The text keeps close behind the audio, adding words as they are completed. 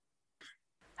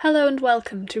Hello and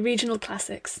welcome to Regional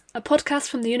Classics, a podcast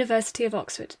from the University of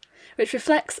Oxford, which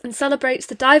reflects and celebrates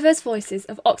the diverse voices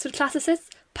of Oxford classicists,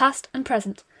 past and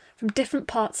present, from different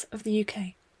parts of the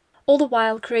UK, all the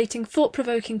while creating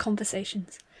thought-provoking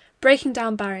conversations, breaking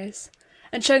down barriers,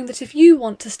 and showing that if you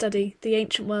want to study the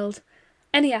ancient world,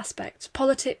 any aspect,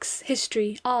 politics,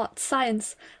 history, art,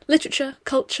 science, literature,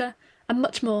 culture, and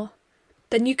much more,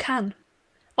 then you can.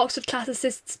 Oxford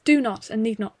classicists do not and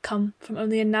need not come from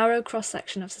only a narrow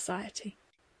cross-section of society.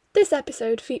 This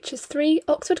episode features 3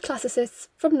 Oxford classicists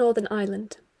from Northern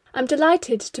Ireland. I'm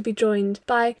delighted to be joined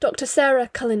by Dr. Sarah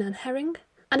Cullinan-Herring,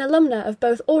 an alumna of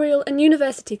both Oriel and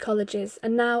University colleges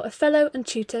and now a fellow and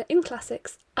tutor in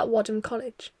classics at Wadham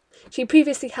College. She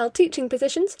previously held teaching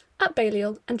positions at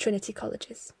Balliol and Trinity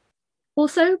colleges.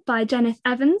 Also by Jenith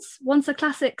Evans, once a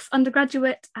classics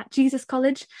undergraduate at Jesus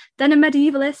College, then a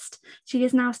medievalist. She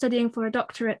is now studying for a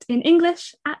doctorate in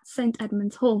English at St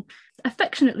Edmund's Hall,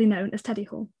 affectionately known as Teddy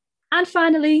Hall. And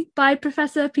finally by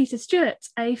Professor Peter Stewart,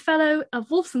 a fellow of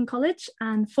Wolfson College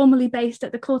and formerly based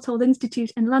at the Courtauld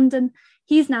Institute in London.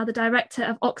 He's now the director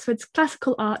of Oxford's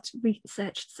Classical Art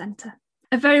Research Centre.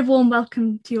 A very warm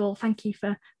welcome to you all. Thank you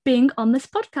for being on this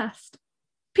podcast.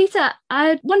 Peter,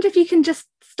 I wonder if you can just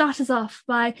start us off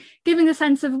by giving a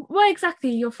sense of where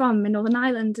exactly you're from in Northern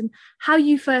Ireland and how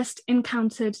you first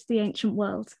encountered the ancient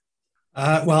world.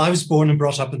 Well, I was born and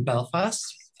brought up in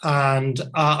Belfast. And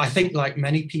I think, like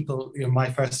many people,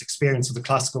 my first experience of the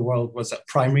classical world was at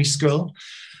primary school.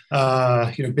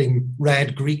 Being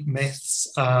read Greek myths,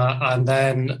 and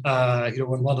then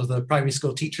when one of the primary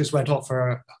school teachers went off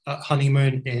for a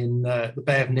honeymoon in the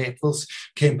Bay of Naples,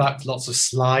 came back with lots of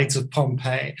slides of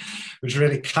Pompeii, which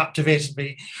really captivated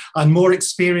me, and more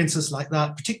experiences like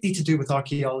that, particularly to do with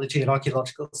archaeology and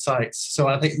archaeological sites. So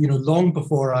I think long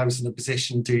before I was in a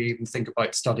position to even think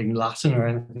about studying Latin or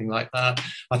anything like that,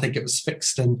 I think it was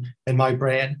fixed in my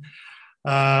brain.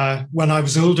 When I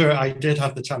was older, I did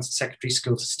have the chance at secondary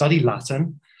school to study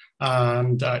Latin,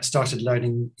 and started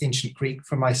learning ancient Greek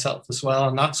for myself as well.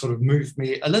 And that sort of moved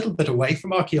me a little bit away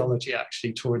from archaeology,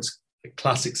 actually, towards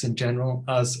classics in general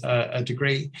as a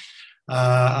degree.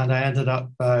 And I ended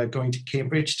up going to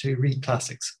Cambridge to read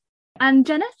classics. And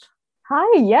Jenith?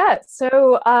 Hi, yeah.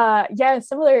 So,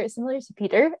 similar to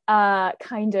Peter,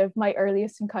 kind of my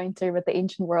earliest encounter with the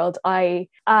ancient world, I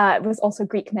was also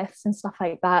Greek myths and stuff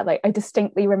like that. Like, I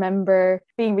distinctly remember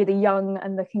being really young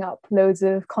and looking up loads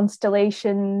of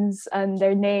constellations and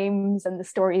their names and the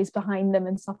stories behind them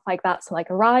and stuff like that. So like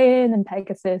Orion and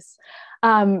Pegasus.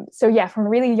 From a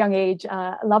really young age,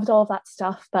 I loved all of that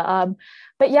stuff.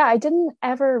 But yeah, I didn't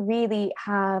ever really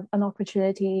have an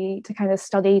opportunity to kind of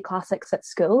study classics at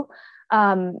school.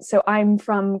 So I'm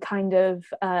from kind of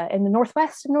in the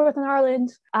northwest of Northern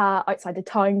Ireland, outside a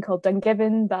town called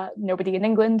Dungiven that nobody in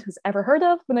England has ever heard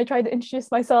of when I tried to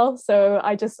introduce myself. So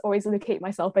I just always indicate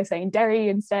myself by saying Derry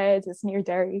instead. It's near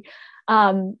Derry.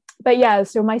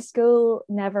 So my school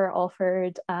never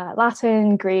offered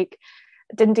Latin, Greek,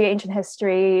 didn't do ancient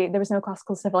history. There was no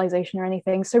classical civilization or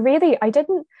anything. So really, I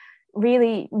didn't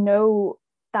really know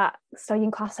that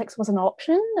studying classics was an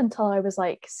option until I was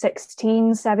like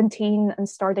 16, 17 and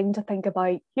starting to think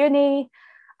about uni.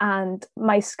 And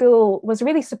my school was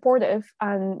really supportive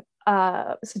and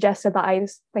suggested that I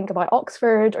think about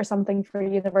Oxford or something for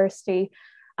university.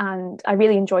 And I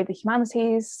really enjoyed the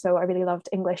humanities. So I really loved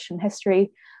English and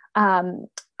history. And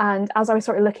as I was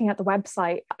sort of looking at the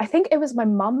website, I think it was my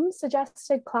mum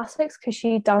suggested classics because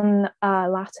she'd done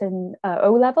Latin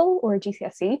O-level or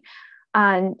GCSE.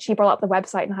 And she brought up the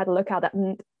website and had a look at it.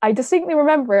 And I distinctly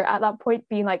remember at that point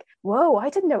being like, whoa, I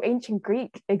didn't know ancient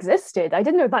Greek existed. I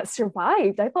didn't know that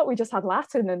survived. I thought we just had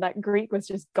Latin and that Greek was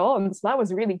just gone. So that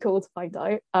was really cool to find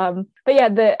out. And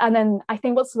then I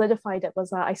think what solidified it was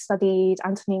that I studied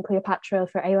Antony and Cleopatra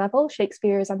for A-level,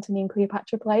 Shakespeare's Antony and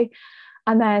Cleopatra play.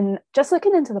 And then just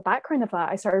looking into the background of that,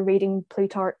 I started reading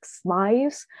Plutarch's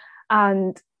Lives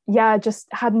and just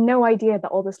had no idea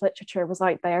that all this literature was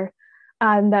out there.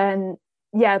 And then,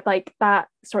 that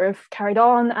sort of carried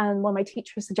on. And one of my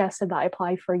teachers suggested that I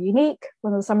apply for Unique,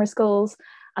 one of the summer schools.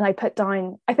 And I put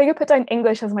down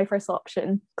English as my first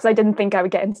option because I didn't think I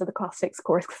would get into the classics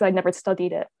course because I'd never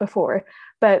studied it before.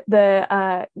 But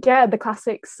the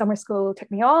classics summer school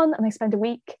took me on and I spent a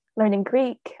week learning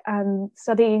Greek and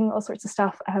studying all sorts of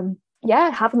stuff.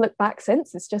 Haven't looked back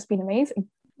since. It's just been amazing.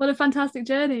 What a fantastic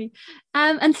journey.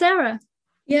 And Sarah?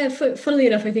 Yeah, funnily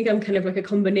enough, I think I'm kind of like a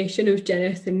combination of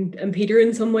Jenith and Peter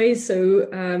in some ways. So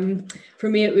for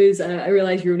me, it was, I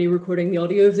realized you're only recording the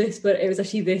audio of this, but it was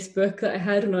actually this book that I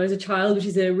had when I was a child, which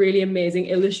is a really amazing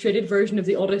illustrated version of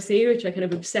the Odyssey, which I kind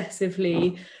of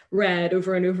obsessively read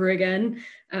over and over again.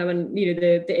 And you know,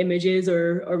 the images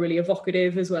are really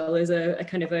evocative, as well as a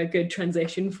kind of a good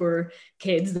translation for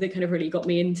kids that kind of really got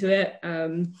me into it.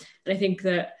 And I think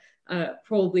that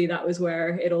probably that was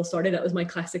where it all started. That was my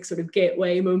classic sort of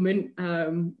gateway moment,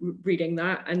 reading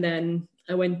that. And then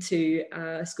I went to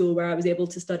a school where I was able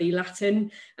to study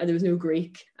Latin. There was no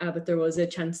Greek, but there was a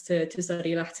chance to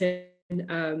study Latin.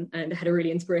 And I had a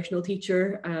really inspirational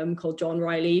teacher called John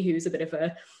Riley, who's a bit of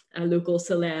a local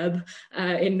celeb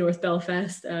in North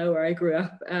Belfast, where I grew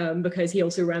up, because he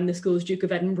also ran the school's Duke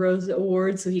of Edinburgh's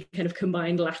award. So he kind of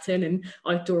combined Latin and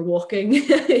outdoor walking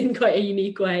in quite a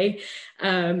unique way.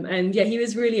 And yeah, he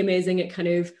was really amazing at kind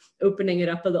of opening it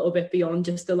up a little bit beyond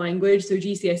just the language. So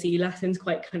GCSE Latin's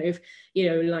quite kind of, you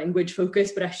know, language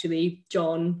focused, but actually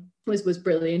John was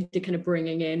brilliant to kind of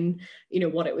bringing in, you know,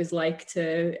 what it was like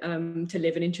to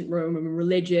live in ancient Rome and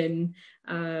religion,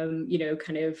 you know,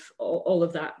 kind of all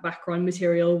of that background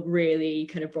material really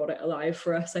kind of brought it alive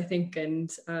for us, I think.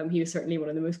 And he was certainly one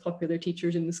of the most popular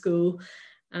teachers in the school.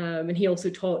 And he also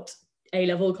taught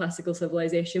A-level classical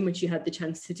civilization, which you had the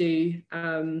chance to do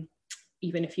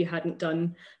even if you hadn't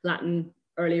done Latin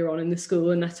earlier on in the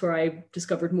school. And that's where I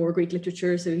discovered more Greek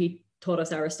literature. So he taught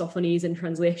us Aristophanes in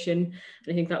translation.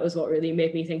 And I think that was what really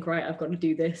made me think, right, I've got to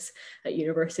do this at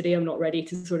university. I'm not ready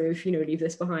to sort of, you know, leave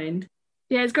this behind.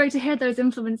 Yeah, it's great to hear those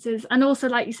influences. And also,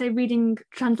 like you say, reading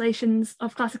translations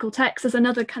of classical texts is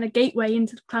another kind of gateway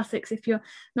into the classics if you're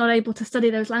not able to study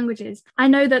those languages. I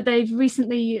know that they've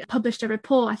recently published a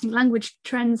report. I think Language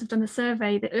Trends have done a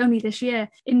survey that only this year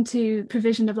into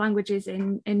provision of languages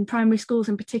in primary schools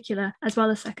in particular, as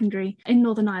well as secondary in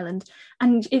Northern Ireland.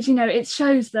 And it, you know, it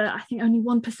shows that I think only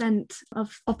 1%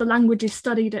 of the languages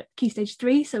studied at Key Stage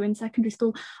 3, so in secondary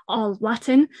school, are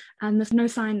Latin, and there's no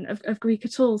sign of Greek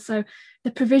at all. So the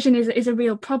provision is a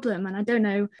real problem, and I don't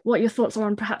know what your thoughts are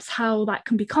on perhaps how that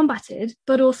can be combated,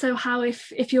 but also how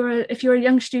if you're a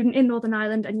young student in Northern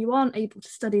Ireland and you aren't able to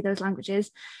study those languages,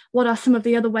 what are some of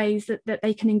the other ways that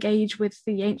they can engage with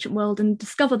the ancient world and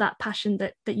discover that passion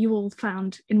that you all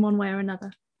found in one way or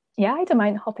another? Yeah, I don't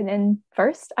mind hopping in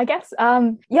first, I guess.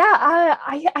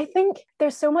 I think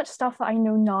there's so much stuff that I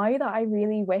know now that I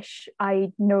really wish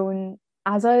I'd known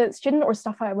as a student, or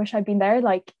stuff I wish I'd been there.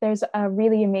 Like there's a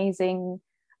really amazing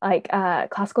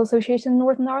classical association in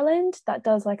Northern Ireland that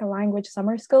does like a language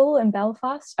summer school in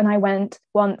Belfast, and I went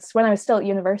once when I was still at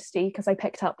university because I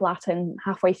picked up Latin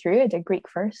halfway through. I did Greek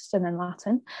first and then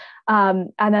Latin,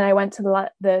 and then I went to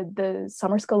the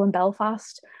summer school in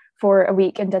Belfast for a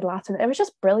week and did Latin. It was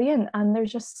just brilliant, and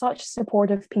there's just such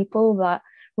supportive people that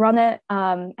run it.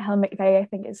 Helen McVeigh, I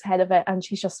think, is head of it, and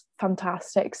she's just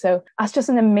fantastic. So that's just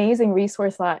an amazing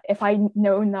resource that if I'd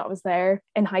known that was there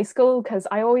in high school, because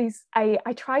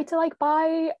I tried to like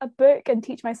buy a book and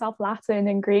teach myself Latin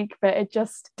and Greek, but it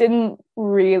just didn't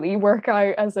really work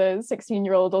out as a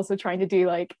 16-year-old also trying to do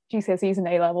like GCSEs and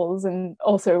A-levels, and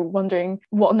also wondering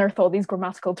what on earth all these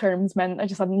grammatical terms meant. I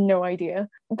just had no idea.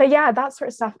 But yeah, that sort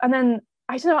of stuff. And then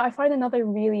I don't know, I find another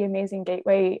really amazing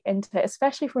gateway into it,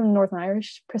 especially from a Northern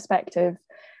Irish perspective.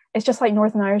 It's just like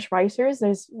Northern Irish writers,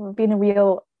 there's been a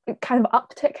real kind of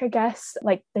uptick, I guess.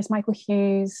 Like there's Michael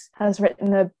Hughes has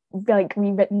rewritten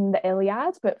the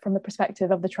Iliad, but from the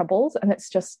perspective of the Troubles, and it's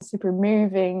just super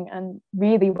moving and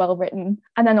really well written.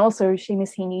 And then also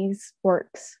Seamus Heaney's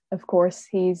works, of course,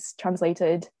 he's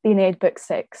translated the Aeneid Book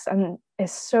 6 and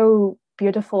is so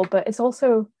beautiful, but it's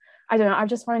also, I don't know, I've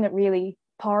just found it really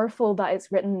powerful that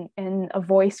it's written in a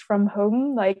voice from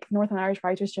home. Like Northern Irish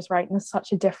writers just write in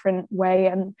such a different way,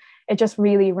 and it just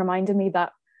really reminded me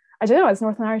that, I don't know, as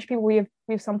Northern Irish people, we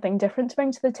have something different to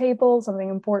bring to the table, something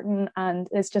important, and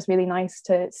it's just really nice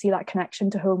to see that connection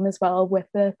to home as well with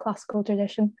the classical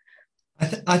tradition.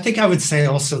 I think I would say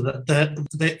also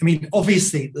that I mean,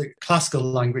 obviously the classical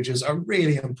languages are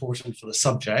really important for the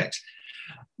subject,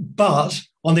 but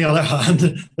on the other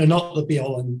hand, they're not the be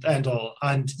all and end all.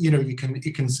 And you know, you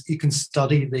can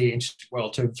study the ancient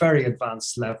world to a very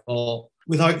advanced level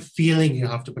without feeling you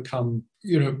have to become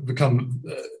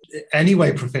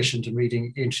anyway proficient in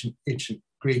reading ancient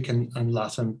Greek and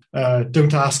Latin.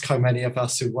 Don't ask how many of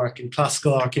us who work in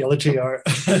classical archaeology are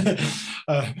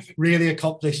really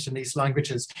accomplished in these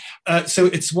languages. So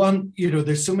it's one, you know,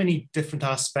 there's so many different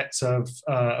aspects of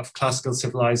classical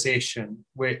civilization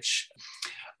which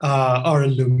are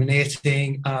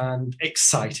illuminating and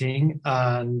exciting,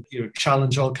 and you know,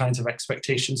 challenge all kinds of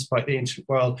expectations about the ancient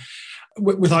world.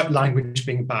 without language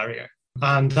being a barrier.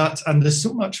 And there's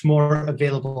so much more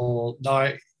available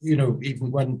now.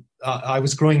 Even when I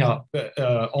was growing up,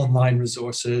 online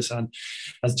resources, and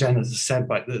as Jen has said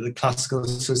about the Classical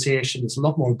Association, there's a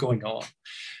lot more going on.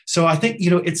 So I think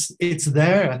it's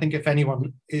there. I think if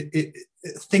anyone it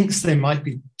thinks they might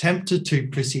be tempted to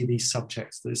pursue these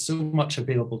subjects, there's so much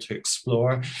available to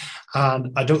explore,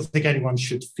 and I don't think anyone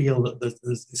should feel that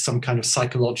there's some kind of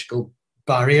psychological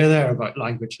barrier there about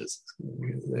languages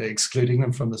excluding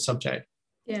them from the subject.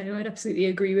 Yeah, no, I'd absolutely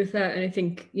agree with that. And I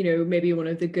think, maybe one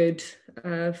of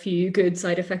the few good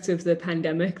side effects of the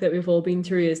pandemic that we've all been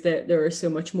through is that there are so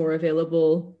much more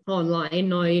available online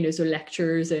now, so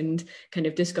lectures and kind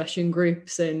of discussion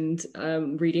groups and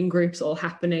reading groups all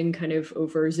happening kind of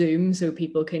over Zoom, so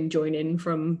people can join in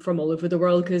from all over the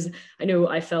world. Because I know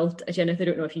I felt, Jennifer, I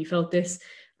don't know if you felt this,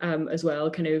 as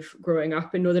well, kind of growing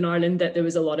up in Northern Ireland, that there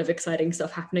was a lot of exciting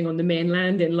stuff happening on the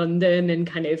mainland in London, and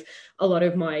kind of a lot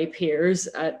of my peers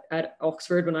at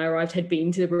Oxford when I arrived had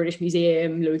been to the British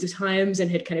Museum loads of times and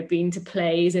had kind of been to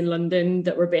plays in London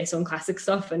that were based on classic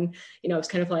stuff. And, I was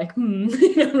kind of like, I'm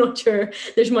not sure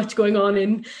there's much going on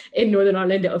in Northern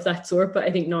Ireland of that sort. But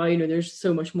I think now, there's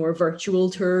so much more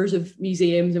virtual tours of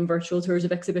museums and virtual tours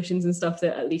of exhibitions and stuff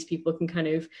that at least people can kind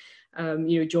of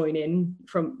join in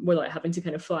from without having to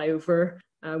kind of fly over,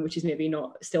 which is maybe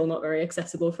still not very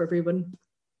accessible for everyone.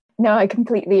 No, I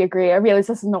completely agree. I realized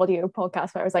this is an audio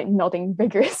podcast, but I was like nodding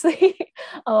vigorously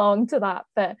along to that.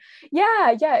 But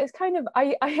yeah, it's kind of,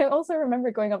 I also remember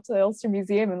going up to the Ulster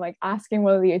Museum and like asking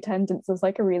one of the attendants, as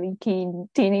like a really keen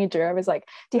teenager, I was like,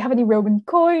 do you have any Roman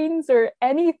coins or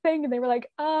anything? And they were like,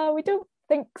 we don't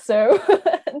think so.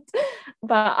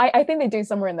 But I think they do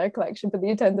somewhere in their collection, but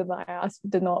the attendant that I asked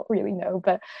did not really know.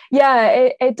 But yeah,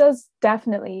 it does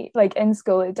definitely, like in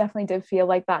school, it definitely did feel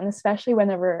like that. And especially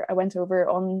whenever I went over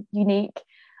on Unique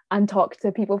and talked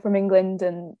to people from England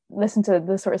and listened to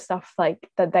the sort of stuff like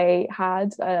that they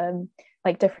had,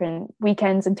 like different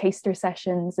weekends and taster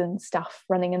sessions and stuff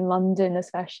running in London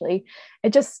especially,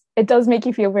 it does make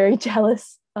you feel very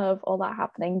jealous of all that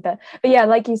happening. But yeah,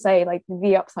 like you say, like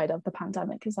the upside of the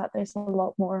pandemic is that there's a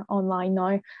lot more online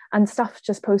now, and stuff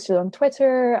just posted on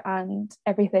Twitter and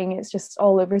everything. It's just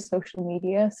all over social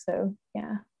media. So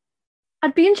yeah.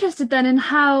 I'd be interested then in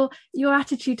how your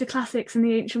attitude to classics in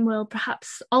the ancient world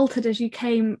perhaps altered as you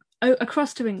came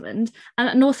across to England,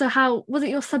 and also how was it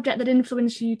your subject that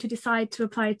influenced you to decide to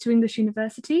apply to English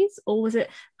universities, or was it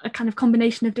a kind of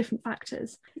combination of different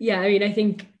factors? Yeah, I mean, I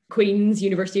think Queen's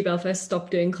University of Belfast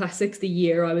stopped doing classics the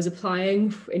year I was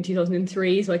applying in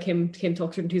 2003. So I came to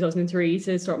Oxford in 2003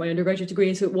 to start my undergraduate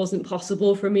degree. So it wasn't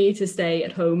possible for me to stay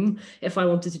at home if I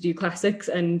wanted to do classics.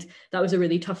 And that was a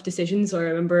really tough decision. So I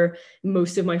remember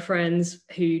most of my friends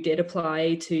who did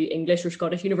apply to English or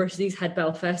Scottish universities had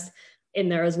Belfast in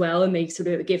there as well, and they sort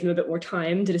of gave them a bit more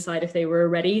time to decide if they were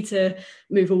ready to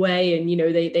move away. And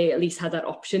they at least had that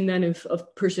option then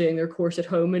of pursuing their course at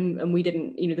home, and we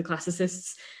didn't. The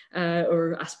classicists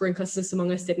or aspirant classicists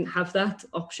among us didn't have that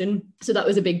option, so that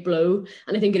was a big blow.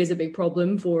 And I think it is a big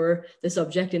problem for the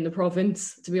subject in the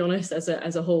province, to be honest, as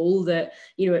a whole, that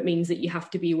it means that you have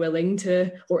to be willing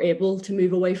to or able to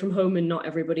move away from home, and not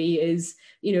everybody is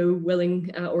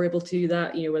willing or able to do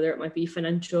that, whether it might be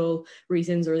financial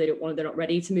reasons, or they're not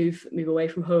ready to move away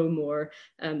from home, or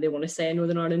they want to stay in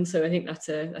Northern Ireland. So I think that's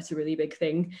a really big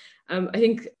thing. I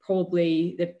think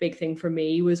probably the big thing for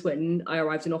me was when I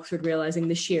arrived in Oxford, realizing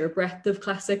the sheer breadth of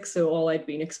classics. So all I'd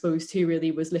been exposed to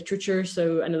really was literature,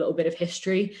 and a little bit of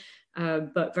history,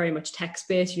 but very much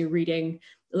text-based, reading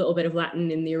a little bit of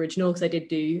Latin in the original, because I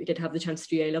did have the chance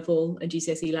to do A-level and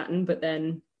GCSE Latin, but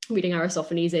then reading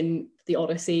Aristophanes in the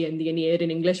Odyssey and the Aeneid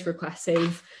in English for Class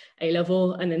Save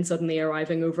A-level, and then suddenly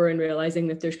arriving over and realizing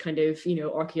that there's kind of,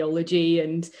 archaeology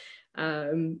and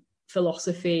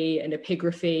philosophy and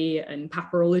epigraphy and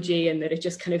papyrology, and that it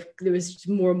just kind of, there was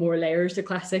more and more layers to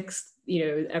classics.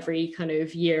 Every kind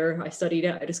of year I studied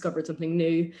it, I discovered something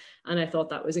new, and I thought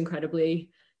that was incredibly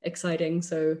exciting.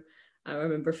 So I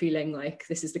remember feeling like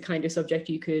this is the kind of subject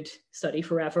you could study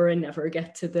forever and never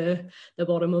get to the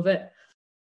bottom of it.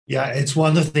 Yeah, it's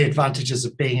one of the advantages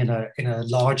of being in a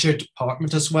larger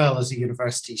department as well as a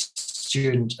university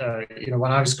student.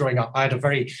 When I was growing up, I had a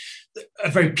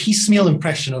very piecemeal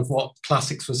impression of what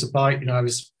classics was about.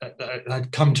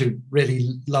 I'd come to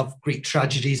really love Greek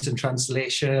tragedies and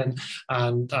translation,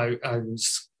 and I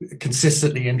was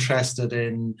consistently interested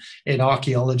in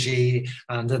archaeology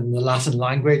and in the Latin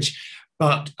language.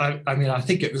 But I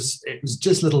think it was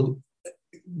just little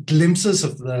glimpses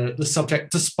of the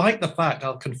subject, despite the fact,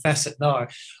 I'll confess it now,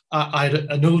 I had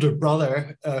an older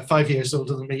brother, 5 years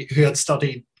older than me, who had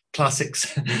studied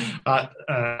classics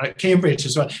at Cambridge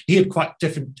as well. He had quite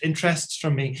different interests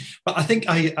from me, but I think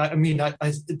I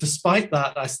despite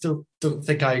that, I still don't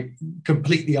think I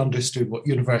completely understood what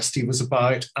university was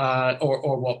about,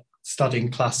 or what studying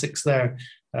classics there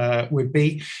would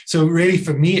be. So really,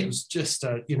 for me, it was just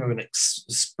an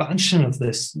expansion of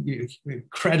this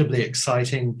incredibly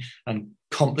exciting and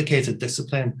complicated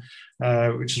discipline,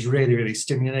 which is really, really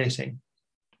stimulating.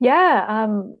 Yeah,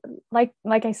 like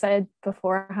I said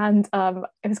beforehand,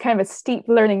 it was kind of a steep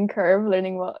learning curve,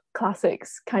 learning what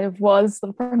classics kind of was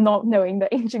from not knowing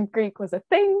that ancient Greek was a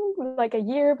thing, like a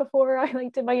year before I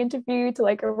did my interview to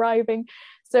arriving.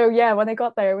 So yeah, when I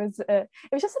got there, it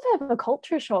was just a bit of a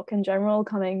culture shock in general,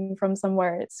 coming from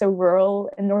somewhere so rural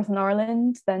in Northern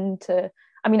Ireland.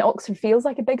 Oxford feels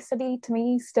like a big city to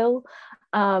me still.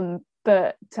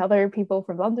 But to other people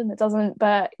from London, it doesn't.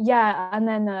 But yeah, and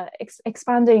then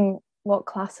expanding what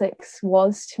classics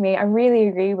was to me, I really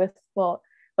agree with what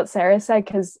Sarah said,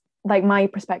 because my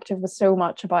perspective was so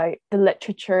much about the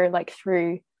literature,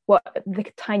 through what the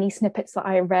tiny snippets that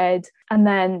I read. And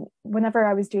then whenever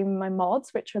I was doing my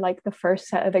mods, which are the first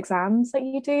set of exams that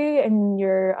you do in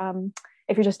your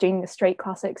if you're just doing the straight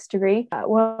classics degree,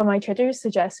 one of my tutors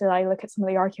suggested I look at some of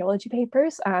the archaeology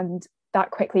papers, and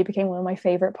that quickly became one of my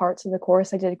favorite parts of the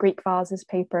course. I did a Greek vases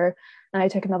paper, and I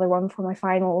took another one for my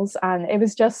finals, and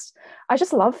I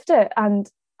just loved it. And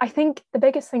I think the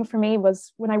biggest thing for me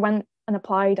was when I went and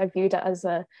applied, I viewed it as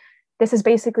this is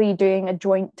basically doing a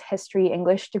joint history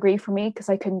English degree for me, because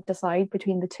I couldn't decide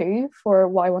between the two for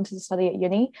what I wanted to study at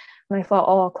uni. And I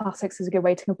thought, classics is a good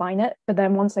way to combine it. But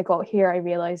then once I got here, I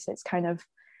realized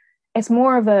it's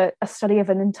more of a study of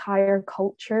an entire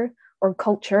culture or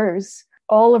cultures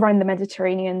all around the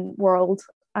Mediterranean world,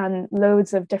 and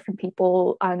loads of different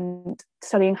people, and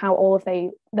studying how all of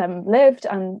them lived,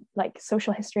 and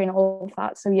social history and all of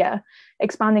that. So yeah,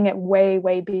 expanding it way,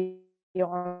 way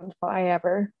beyond what I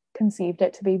ever conceived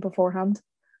it to be beforehand.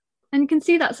 And you can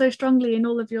see that so strongly in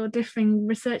all of your differing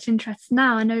research interests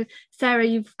now. I know, Sarah,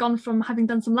 you've gone from having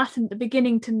done some Latin at the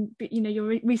beginning to,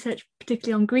 your research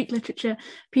particularly on Greek literature.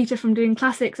 Peter, from doing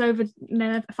classics over,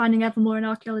 finding ever more in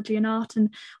archaeology and art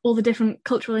and all the different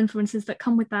cultural influences that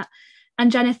come with that.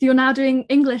 And Jenith, you're now doing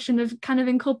English and have kind of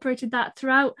incorporated that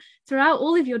throughout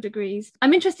all of your degrees.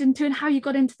 I'm interested in how you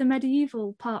got into the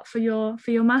medieval part for your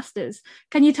masters.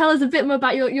 Can you tell us a bit more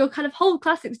about your kind of whole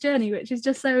classics journey, which is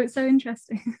just so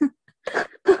interesting?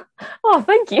 Oh,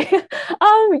 thank you.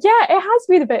 Yeah, it has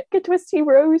been a bit a twisty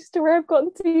road to where I've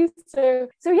gotten to. So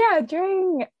yeah,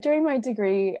 during my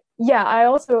degree, yeah, I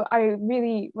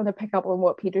really want to pick up on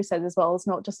what Peter said as well. It's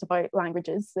not just about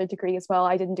languages, the degree as well.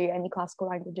 I didn't do any classical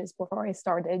languages before I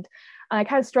started. And I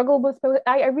kind of struggled with both.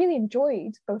 I really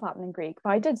enjoyed both Latin and Greek,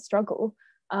 but I did struggle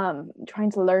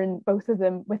trying to learn both of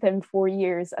them within 4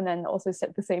 years, and then also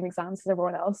sit the same exams as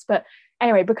everyone else. But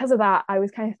anyway, because of that, I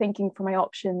was kind of thinking for my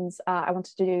options, I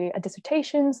wanted to do a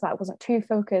dissertation, so that wasn't too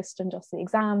focused on just the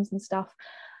exams and stuff.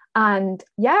 And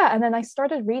yeah, and then I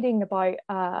started reading about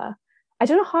I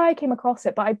don't know how I came across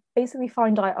it, but I basically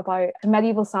found out about a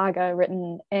medieval saga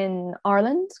written in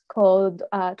Ireland called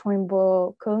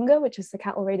Toynbee Cullinge, which is the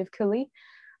cattle raid of Cooley.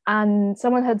 And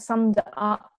someone had summed it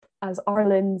up as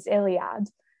Ireland's Iliad.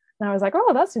 And I was like,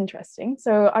 oh, that's interesting.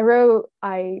 So I wrote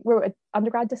an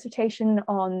undergrad dissertation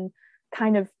on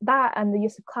kind of that and the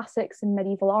use of classics in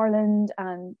medieval Ireland,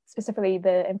 and specifically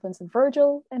the influence of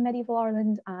Virgil in medieval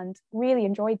Ireland, and really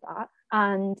enjoyed that.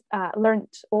 And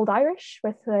learnt Old Irish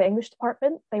with the English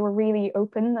department. They were really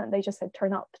open, and they just said,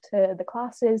 turn up to the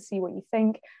classes, see what you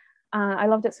think. I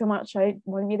loved it so much, I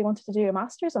really wanted to do a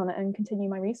master's on it and continue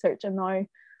my research. And now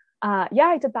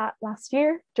I did that last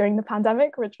year during the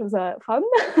pandemic, which was fun.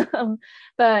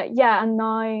 But yeah, and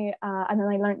now and then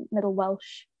I learned Middle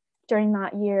Welsh during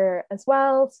that year as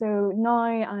well. So now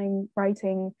I'm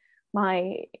writing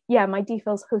my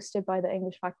DPhil's hosted by the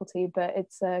English faculty, but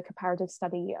it's a comparative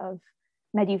study of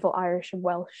medieval Irish and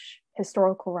Welsh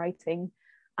historical writing,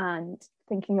 and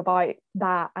thinking about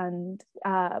that, and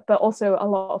but also a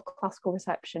lot of classical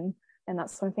reception, and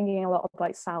that's so I'm thinking a lot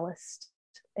about Sallust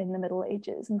in the Middle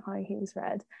Ages and how he was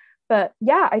read. But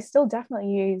yeah, I still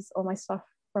definitely use all my stuff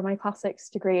for my classics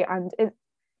degree, and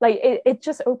it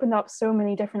just opened up so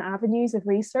many different avenues of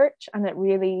research, and it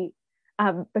really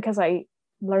because I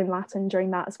learned Latin during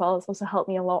that as well, it's also helped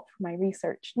me a lot for my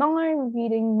research. Now I'm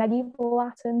reading medieval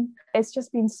Latin. It's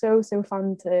just been so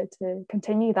fun to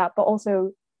continue that, but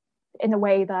also in a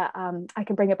way that I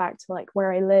can bring it back to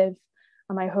where I live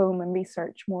and my home, and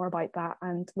research more about that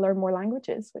and learn more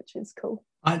languages, which is cool.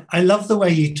 I love the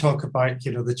way you talk about,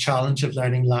 the challenge of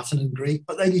learning Latin and Greek,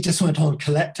 but then you just went on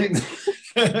collecting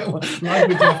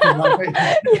Language after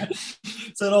language.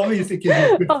 So it obviously gives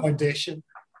you a good foundation.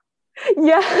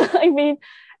 Yeah, I mean,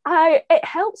 it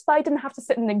helps that I didn't have to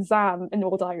sit an exam in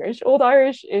Old Irish. Old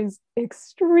Irish is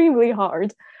extremely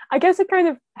hard. I guess it kind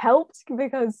of helped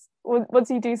because once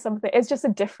you do something, it's just a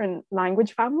different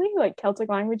language family. Like Celtic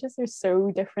languages are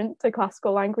so different to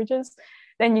classical languages.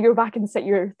 Then you go back and sit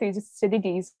your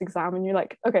Thucydides exam, and you're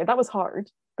like, okay, that was hard,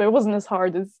 but it wasn't as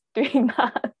hard as doing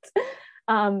that.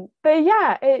 But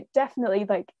yeah, it definitely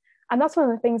and that's one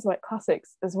of the things about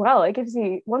classics as well. It gives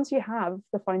you, once you have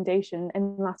the foundation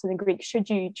in Latin and Greek, should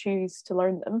you choose to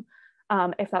learn them,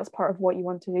 if that's part of what you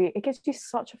want to do, it gives you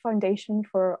such a foundation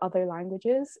for other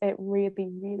languages. It really,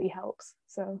 really helps.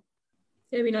 So,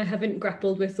 I mean, I haven't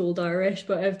grappled with Old Irish,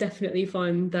 but I've definitely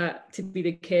found that to be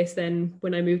the case then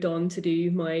when I moved on to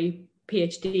do my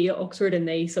PhD at Oxford, and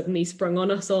they suddenly sprung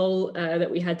on us all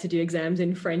that we had to do exams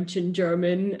in French and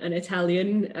German and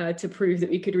Italian to prove that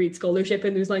we could read scholarship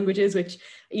in those languages, which,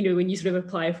 you know, when you sort of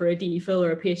apply for a DPhil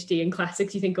or a PhD in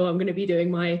classics, you think, oh, I'm going to be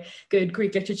doing my good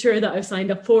Greek literature that I've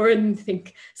signed up for, and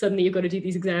think suddenly you've got to do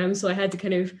these exams. So I had to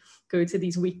kind of go to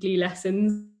these weekly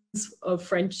lessons of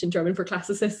French and German for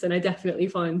classicists, and I definitely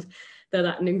found the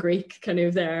Latin and Greek kind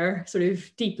of there, sort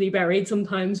of deeply buried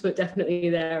sometimes, but definitely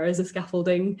there as a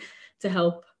scaffolding to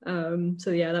help. So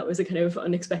yeah, that was a kind of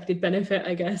unexpected benefit,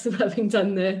 I guess, of having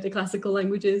done the classical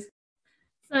languages.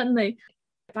 Certainly.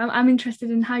 I'm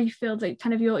interested in how you feel that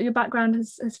kind of your background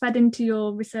has fed into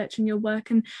your research and your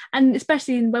work, and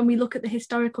especially when we look at the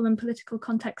historical and political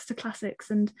context to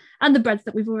classics and the breadth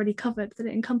that we've already covered that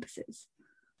it encompasses.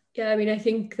 Yeah, I mean, I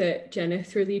think that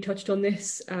Jenith really touched on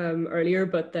this earlier,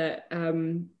 but that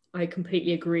I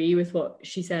completely agree with what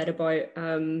she said about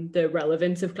the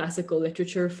relevance of classical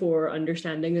literature for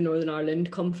understanding the Northern Ireland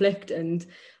conflict. And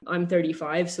I'm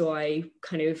 35, so I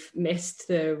kind of missed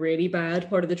the really bad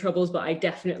part of the Troubles, but I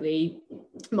definitely,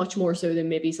 much more so than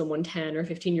maybe someone 10 or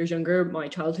 15 years younger, my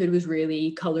childhood was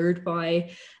really coloured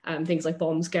by things like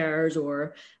bomb scares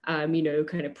or, you know,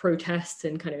 kind of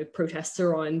protests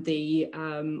around the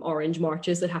orange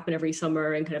marches that happen every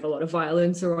summer, and kind of a lot of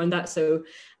violence around that. So,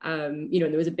 you know,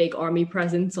 there was a big army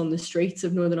presence on the streets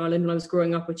of Northern Ireland when I was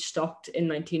growing up, which stopped in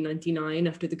 1999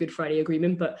 after the Good Friday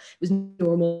Agreement, but it was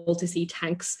normal to see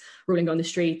tanks rolling down the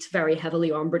street, very heavily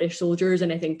armed British soldiers.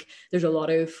 And I think there's a lot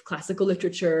of classical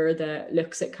literature that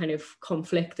looks at kind of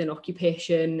conflict and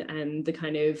occupation and the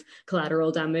kind of collateral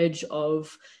damage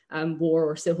of war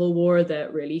or civil war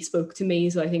that really spoke to me.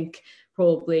 So I think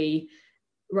probably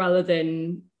rather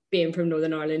than being from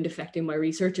Northern Ireland affecting my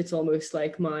research, it's almost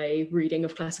like my reading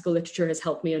of classical literature has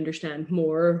helped me understand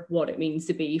more what it means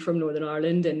to be from Northern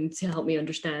Ireland, and to help me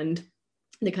understand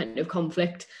the kind of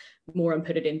conflict more and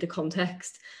put it into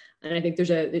context. And I think there's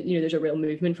a real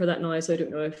movement for that now. So I don't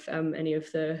know if any of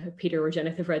the Peter or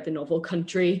Jenith have read the novel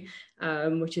Country,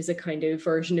 which is a kind of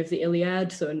version of the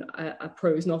Iliad, so a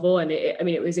prose novel. And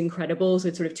it was incredible. So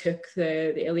it sort of took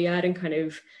the Iliad and kind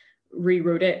of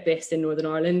rewrote it based in Northern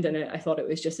Ireland. And I thought it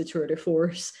was just a tour de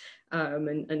force.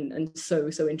 And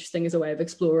so interesting as a way of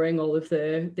exploring all of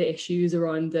the issues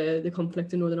around the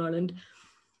conflict in Northern Ireland.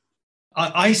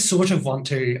 I sort of want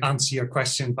to answer your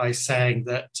question by saying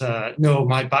that no,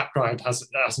 my background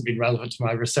hasn't been relevant to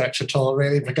my research at all,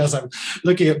 really, because I'm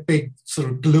looking at big sort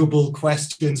of global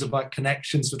questions about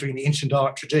connections between the ancient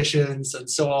art traditions and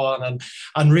so on,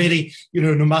 and really, you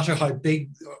know, no matter how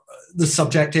big the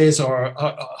subject is or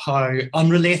how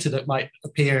unrelated it might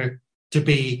appear to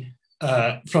be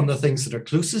from the things that are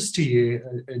closest to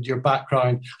you and your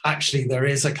background, actually there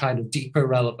is a kind of deeper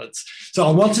relevance. So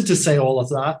I wanted to say all of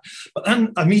that, but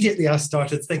then immediately I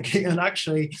started thinking, and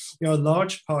actually, you know, a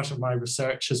large part of my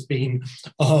research has been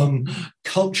on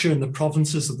culture in the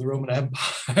provinces of the Roman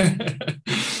Empire,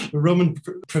 Roman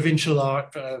provincial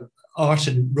art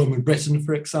in Roman Britain,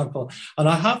 for example. And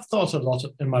I have thought a lot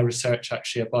in my research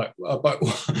actually about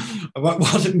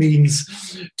what it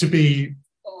means to be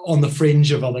on the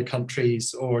fringe of other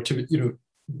countries, or to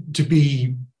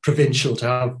be provincial, to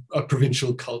have a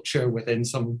provincial culture within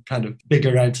some kind of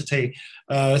bigger entity.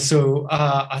 So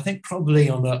I think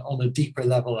probably on a deeper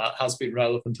level that has been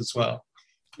relevant as well.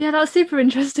 Yeah, that was super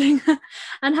interesting.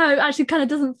 And how it actually kind of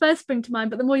doesn't first spring to mind,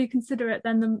 but the more you consider it,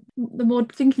 then the more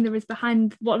thinking there is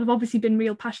behind what have obviously been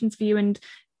real passions for you, and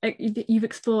you've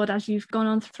explored as you've gone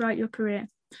on throughout your career.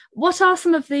 What are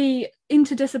some of the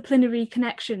interdisciplinary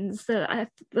connections that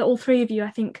all three of you, I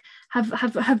think,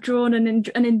 have drawn and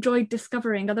enjoyed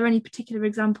discovering? Are there any particular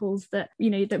examples that, you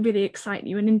know, that really excite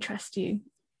you and interest you?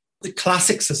 the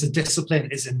classics as a discipline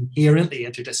is inherently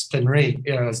interdisciplinary.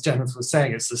 As Jennifer was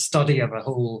saying, it's the study of a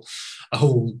whole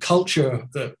culture,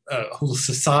 a whole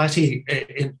society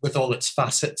with all its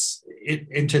facets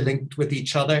interlinked with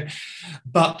each other.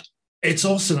 But it's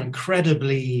also an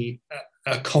incredibly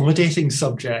accommodating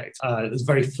subject. It's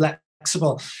very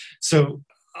flexible. So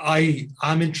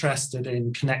I'm interested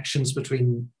in connections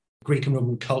between Greek and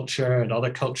Roman culture and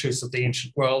other cultures of the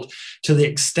ancient world, to the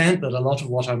extent that a lot of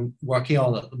what I'm working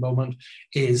on at the moment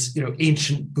is,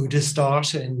 ancient Buddhist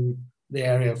art in the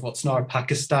area of what's now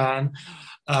Pakistan,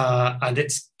 and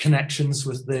its connections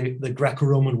with the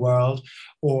Greco-Roman world,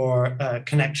 or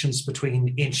connections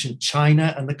between ancient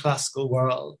China and the classical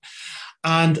world.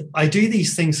 And I do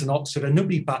these things in Oxford and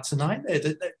nobody bats an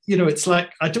eyelid. It's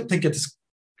like, I don't think it's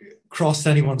crossed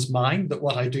anyone's mind that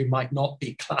what I do might not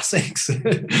be classics.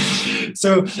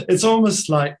 So it's almost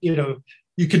like,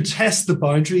 you can test the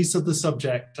boundaries of the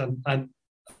subject and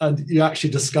you actually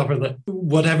discover that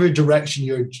whatever direction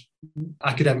your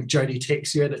academic journey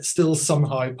takes you in, it's still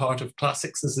somehow part of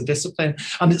classics as a discipline.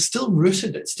 And it's still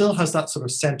rooted, it still has that sort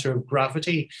of center of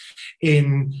gravity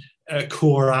in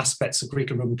core aspects of Greek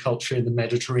and Roman culture in the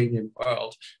Mediterranean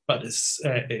world, but it's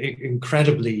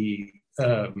incredibly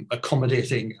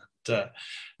accommodating.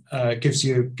 Gives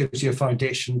you a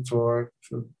foundation for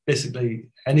basically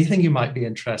anything you might be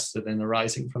interested in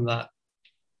arising from that.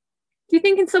 Do you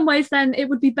think in some ways then it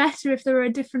would be better if there were a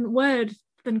different word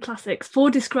than classics for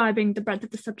describing the breadth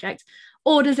of the subject,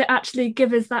 or does it actually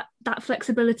give us that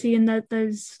flexibility and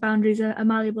those boundaries are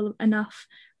malleable enough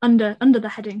under the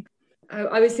heading?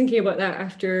 I was thinking about that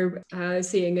after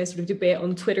seeing a sort of debate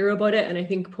on Twitter about it, and I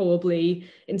think probably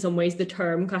in some ways the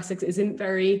term classics isn't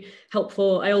very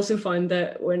helpful. I also found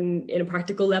that when in a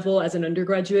practical level as an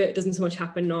undergraduate, it doesn't so much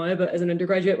happen now, but as an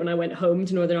undergraduate, when I went home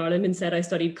to Northern Ireland and said I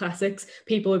studied classics,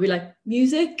 people would be like,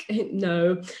 music?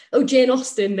 No. Oh, Jane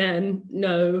Austen then?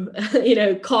 No.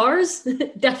 Cars?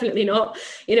 Definitely not.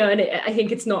 And I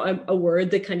think it's not a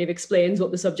word that kind of explains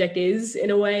what the subject is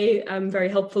in a way very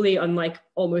helpfully, unlike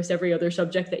almost every other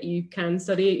subject that you can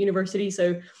study at university.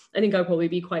 So I think I'll probably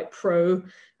be quite pro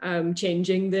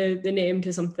changing the name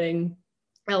to something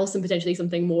else and potentially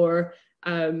something more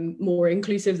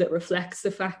inclusive that reflects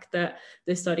the fact that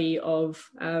the study of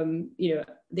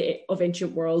of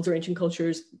ancient worlds or ancient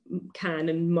cultures can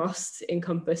and must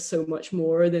encompass so much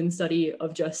more than study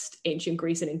of just ancient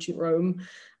Greece and ancient Rome.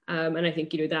 And I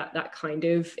think, that kind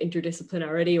of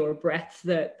interdisciplinarity or breadth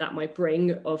that might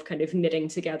bring of kind of knitting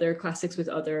together classics with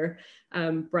other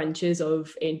branches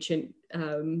of ancient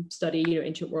study,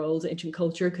 ancient worlds, ancient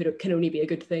culture can only be a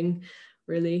good thing,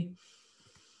 really.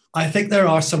 I think there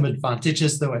are some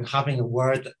advantages, though, in having a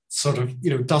word that sort of,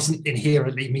 doesn't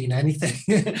inherently mean anything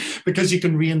because you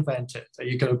can reinvent it.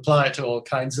 You can apply it to all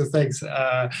kinds of things.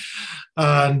 I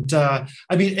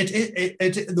mean,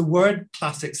 the word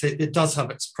classics, it does have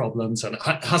its problems and it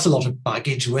has a lot of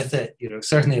baggage with it.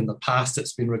 Certainly in the past,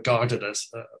 it's been regarded as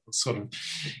sort of,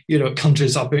 it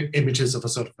conjures up images of a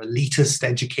sort of elitist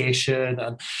education.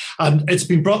 And it's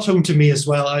been brought home to me as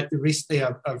well. Recently,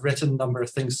 I've written a number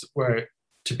of things that were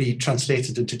to be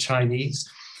translated into Chinese,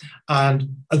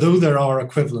 and although there are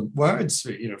equivalent words,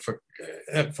 for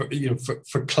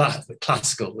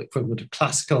classical, the equivalent of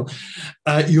classical,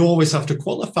 you always have to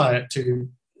qualify it to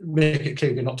make it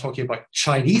clear you're not talking about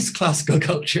Chinese classical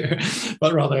culture,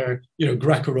 but rather,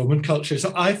 Greco-Roman culture.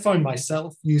 So I found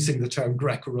myself using the term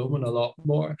Greco-Roman a lot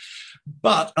more.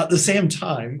 But at the same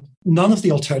time, none of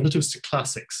the alternatives to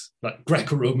classics, like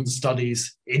Greco-Roman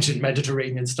studies, ancient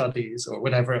Mediterranean studies, or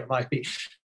whatever it might be,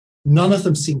 none of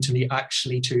them seem to me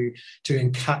actually to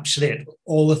encapsulate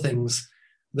all the things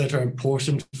that are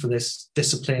important for this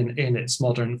discipline in its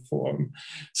modern form.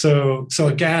 So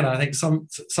again, I think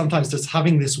sometimes just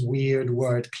having this weird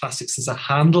word classics as a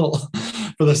handle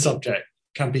for the subject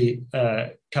can be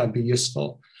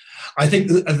useful. I think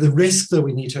the risk that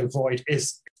we need to avoid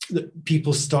is that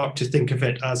people start to think of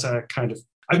it as a kind of,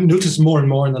 I've noticed more and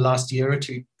more in the last year or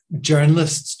two,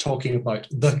 journalists talking about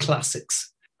the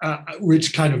classics,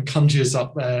 which kind of conjures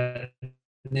up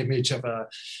an image of a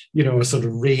sort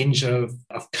of range of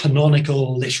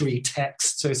canonical literary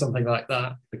texts or something like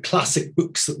that, the classic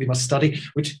books that we must study,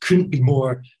 which couldn't be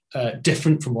more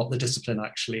different from what the discipline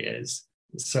actually is.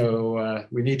 So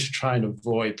we need to try and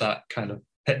avoid that kind of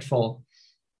pitfall.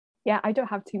 Yeah, I don't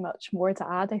have too much more to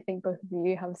add. I think both of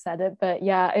you have said it, but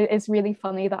yeah, it's really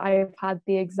funny that I've had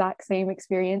the exact same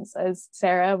experience as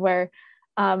Sarah, where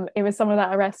It was someone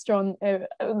at a restaurant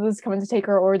was coming to take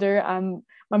her order.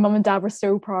 My mum and dad were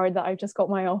so proud that I just got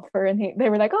my offer, and they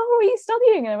were like, "Oh, what are you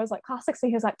studying?" And I was like, "Classics." And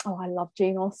he was like, "Oh, I love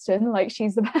Jane Austen. Like,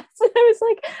 she's the best." And I was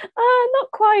like,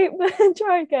 "Not quite, but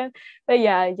try again." But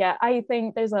yeah. I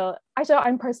think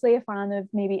I'm personally a fan of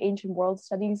maybe ancient world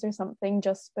studies or something,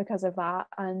 just because of that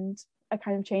and a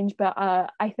kind of change. But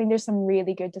I think there's some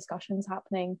really good discussions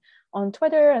happening on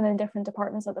Twitter and in different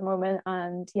departments at the moment.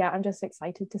 And yeah, I'm just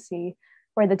excited to see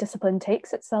where the discipline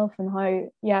takes itself and how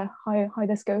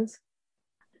this goes.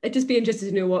 I'd just be interested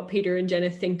to know what Peter and Jenna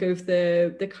think of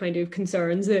the kind of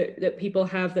concerns that people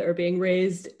have that are being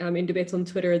raised in debates on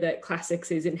Twitter, that classics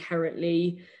is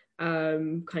inherently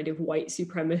kind of white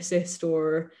supremacist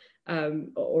or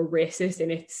racist in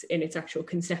its actual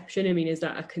conception. I mean, is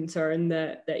that a concern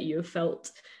that you have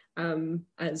felt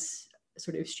as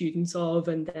sort of students of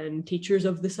and then teachers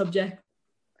of the subject?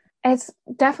 It's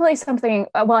definitely something.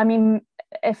 Well, I mean,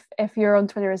 if you're on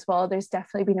Twitter as well, there's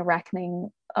definitely been a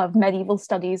reckoning of medieval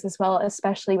studies as well,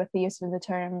 especially with the use of the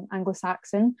term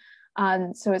Anglo-Saxon.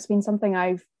 And so it's been something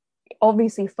I've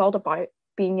obviously thought about,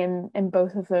 being in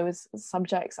both of those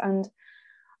subjects. And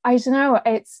I don't know,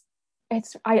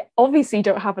 I obviously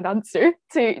don't have an answer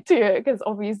to it, because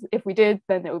obviously if we did,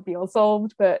 then it would be all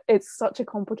solved, but it's such a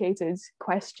complicated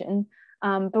question.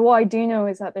 But what I do know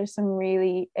is that there's some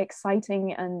really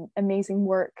exciting and amazing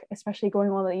work, especially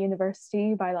going on at the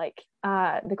university by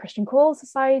the Christian Coral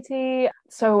Society.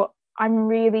 So I'm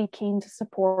really keen to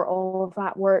support all of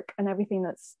that work and everything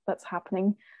that's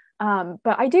happening.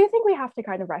 But I do think we have to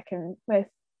kind of reckon with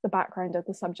the background of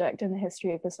the subject and the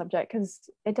history of the subject, because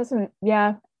it doesn't,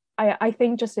 I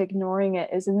think just ignoring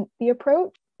it isn't the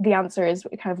approach. The answer is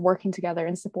kind of working together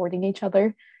and supporting each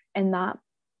other in that.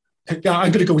 Yeah,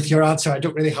 I'm going to go with your answer. I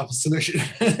don't really have a solution.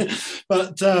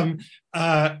 But,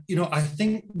 I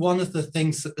think one of the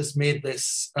things that has made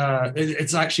this,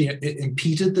 it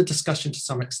impeded the discussion to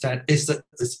some extent, is that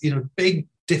there's, big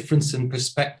difference in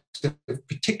perspective,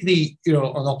 particularly,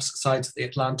 on opposite sides of the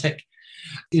Atlantic.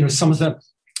 Some of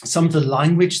the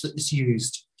language that is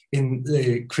used in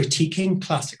the critiquing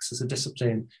classics as a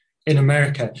discipline in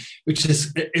America, which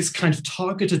is kind of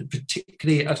targeted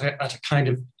particularly at a kind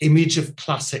of image of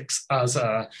classics as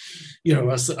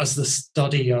as the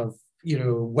study of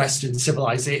Western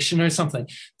civilization or something.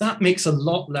 That makes a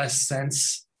lot less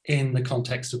sense in the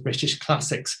context of British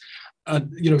classics,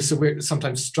 and so we're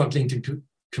sometimes struggling to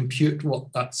compute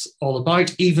what that's all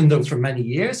about, even though for many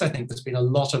years I think there's been a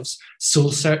lot of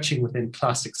soul searching within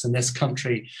classics in this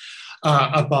country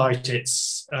about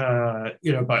its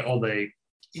about all the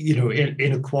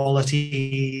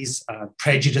inequalities,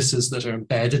 prejudices that are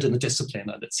embedded in the discipline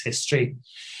and its history.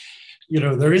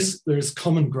 There is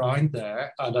common ground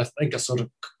there, and I think a sort of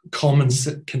common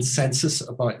consensus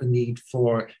about the need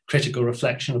for critical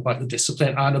reflection about the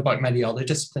discipline and about many other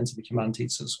disciplines of the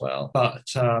humanities as well. But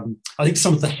I think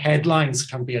some of the headlines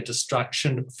can be a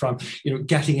distraction from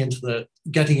getting into the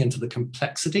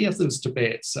complexity of those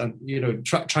debates and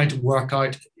trying to work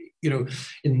out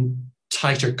in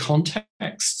tighter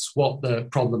contexts what the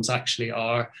problems actually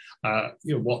are,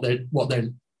 what their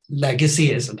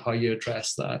legacy is and how you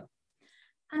address that.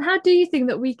 And how do you think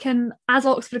that we can, as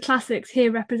Oxford Classics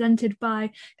here represented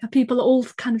by people at all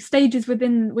kind of stages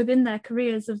within their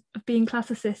careers of being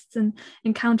classicists and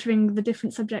encountering the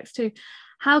different subjects too,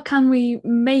 how can we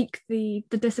make the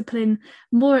discipline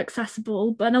more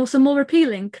accessible but also more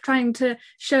appealing, trying to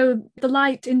show the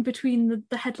light in between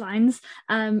the headlines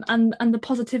and the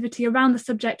positivity around the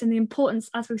subject and the importance,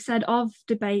 as we said, of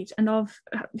debate and of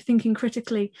thinking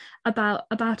critically about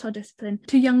our discipline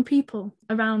to young people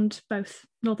around both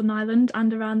Northern Ireland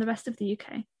and around the rest of the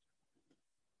UK?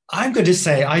 I'm going to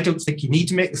say I don't think you need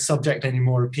to make the subject any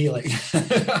more appealing.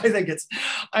 I think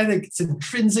it's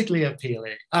intrinsically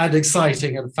appealing and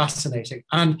exciting and fascinating,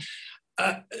 and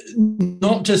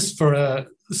not just for a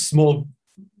small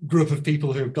group of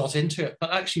people who have got into it,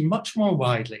 but actually much more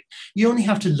widely. You only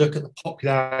have to look at the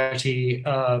popularity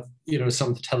of some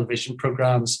of the television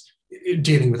programs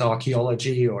dealing with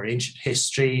archaeology or ancient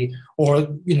history, or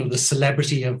the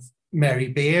celebrity of Mary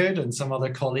Beard and some other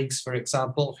colleagues, for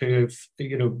example, who've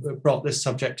brought this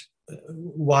subject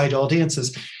wide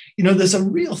audiences. There's a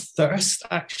real thirst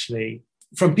actually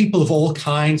from people of all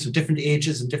kinds, of different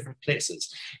ages and different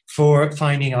places, for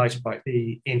finding out about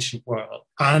the ancient world.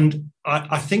 And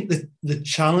I think that the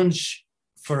challenge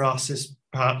for us is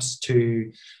perhaps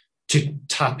to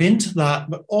tap into that,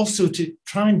 but also to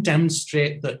try and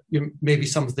demonstrate that maybe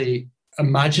some of the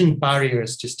imagined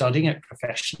barriers to studying it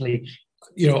professionally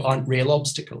aren't real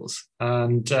obstacles.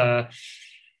 And I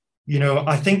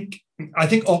think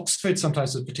Oxford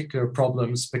sometimes has particular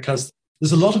problems because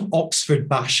there's a lot of Oxford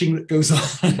bashing that goes on.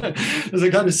 There's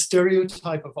a kind of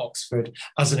stereotype of Oxford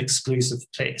as an exclusive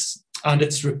place. And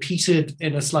it's repeated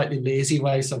in a slightly lazy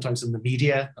way, sometimes in the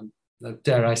media, and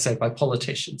dare I say, by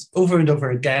politicians over and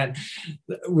over again,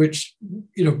 which,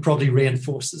 probably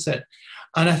reinforces it.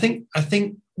 And I think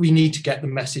we need to get the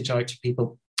message out to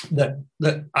people that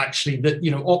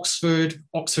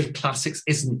Oxford classics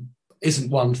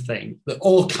isn't one thing, that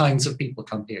all kinds of people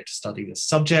come here to study this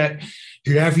subject,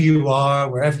 whoever you are,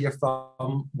 wherever you're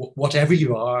from, whatever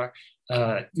you are,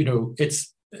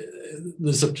 there's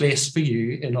a place for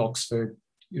you in Oxford,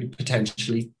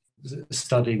 potentially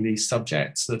studying these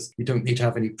subjects. That you don't need to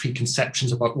have any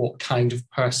preconceptions about what kind of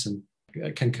person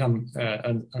can come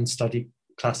and study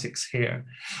classics here.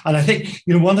 And I think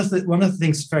one of the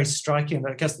things very striking, and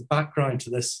I guess the background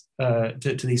to this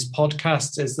to these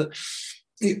podcasts, is that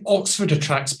Oxford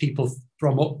attracts people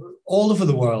from all over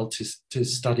the world to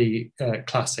study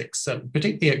classics,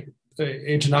 particularly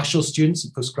international students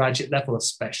at postgraduate level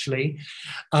especially,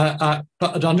 but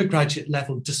at undergraduate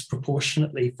level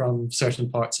disproportionately from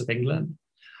certain parts of England.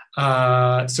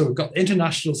 So we've got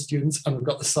international students and we've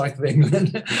got the south of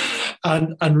England.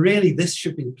 and really this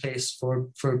should be a place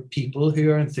for people who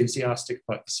are enthusiastic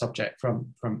about the subject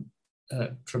from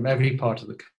every part of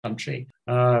the country.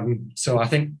 So I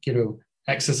think,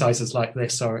 exercises like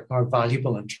this are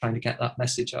valuable in trying to get that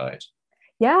message out.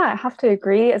 Yeah, I have to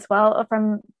agree as well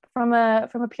from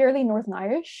a purely Northern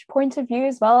Irish point of view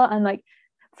as well, and like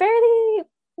fairly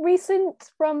recent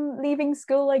from leaving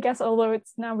school, I guess, although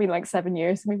it's now been like 7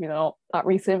 years, maybe not that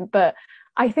recent. But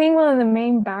I think one of the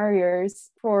main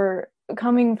barriers for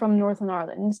coming from Northern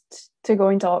Ireland to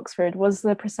going to Oxford was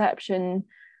the perception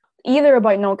either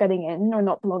about not getting in or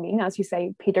not belonging, as you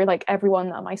say, Peter. Like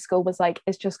everyone at my school was like,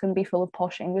 it's just going to be full of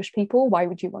posh English people, why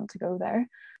would you want to go there?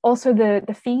 Also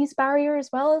the fees barrier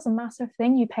as well is a massive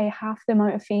thing. You pay half the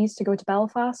amount of fees to go to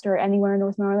Belfast or anywhere in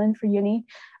Northern Ireland for uni,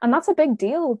 and that's a big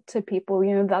deal to people.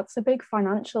 That's a big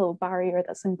financial barrier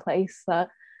that's in place that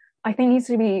I think needs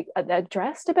to be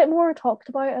addressed a bit more, talked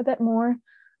about a bit more.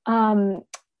 And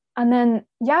then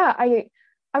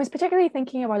I was particularly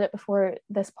thinking about it before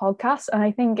this podcast, and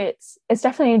I think it's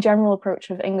definitely a general approach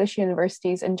of English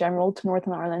universities in general to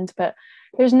Northern Ireland, but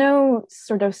there's no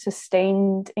sort of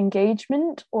sustained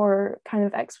engagement or kind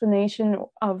of explanation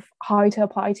of how to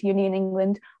apply to uni in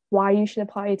England, why you should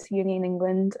apply to uni in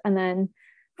England, and then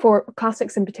for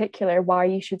classics in particular, why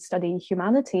you should study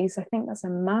humanities. I think that's a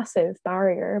massive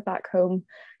barrier back home,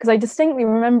 because I distinctly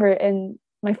remember in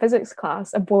my physics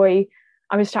class,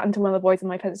 I was chatting to one of the boys in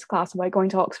my physics class about going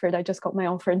to Oxford. I just got my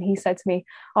offer, and he said to me,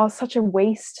 "Oh, it's such a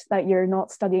waste that you're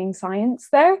not studying science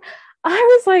there." I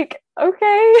was like,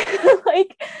 okay.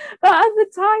 But at the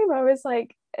time I was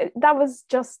like, that was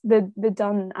just the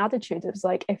done attitude. It was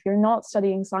like, if you're not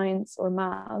studying science or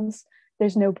maths,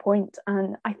 there's no point.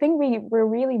 And I think we're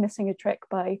really missing a trick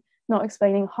by not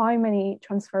explaining how many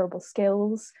transferable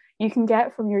skills you can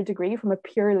get from your degree from a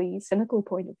purely cynical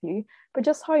point of view, but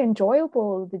just how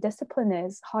enjoyable the discipline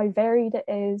is, how varied it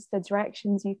is, the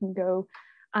directions you can go.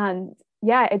 And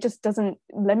yeah, it just doesn't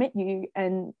limit you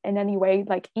in any way,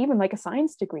 like even like a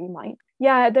science degree might.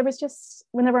 Yeah, there was just,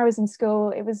 whenever I was in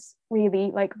school, it was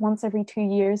really like once every 2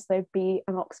 years there'd be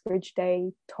an Oxbridge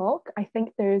Day talk. I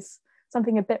think there's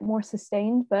something a bit more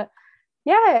sustained, but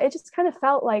yeah, it just kind of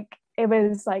felt like it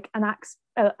was like an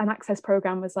access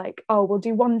program was like, oh, we'll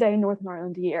do 1 day in Northern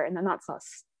Ireland a year and then that's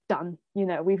us done,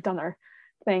 we've done our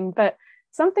thing. But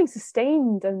something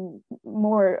sustained and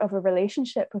more of a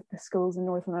relationship with the schools in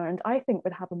Northern Ireland, I think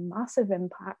would have a massive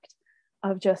impact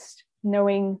of just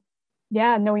knowing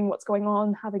what's going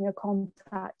on, having a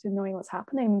contact and knowing what's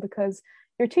happening, because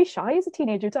you're too shy as a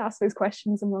teenager to ask those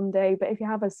questions in 1 day. But if you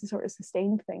have a sort of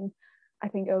sustained thing, I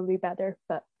think it'll be better.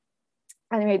 But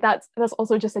anyway, that's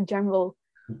also just a general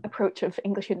approach of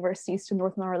English universities to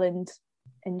Northern Ireland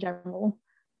in general.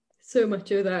 So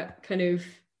much of that kind of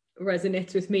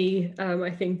resonates with me.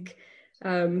 I think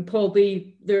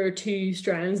probably there are two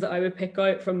strands that I would pick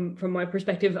out from my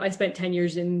perspective. I spent 10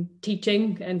 years in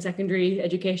teaching and secondary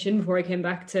education before I came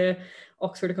back to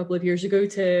Oxford a couple of years ago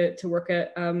to work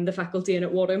at the faculty and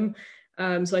at Wadham.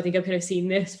 So I think I've kind of seen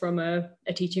this from a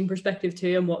teaching perspective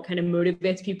too, and what kind of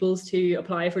motivates people to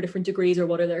apply for different degrees or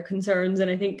what are their concerns. And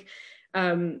I think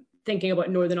thinking about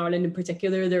Northern Ireland in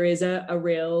particular, there is a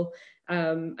real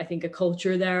I think a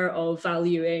culture there of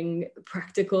valuing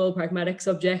pragmatic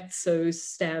subjects, so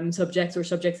STEM subjects or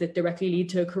subjects that directly lead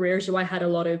to a career. So I had a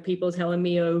lot of people telling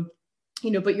me, oh,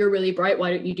 but you're really bright,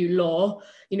 why don't you do law?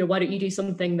 Why don't you do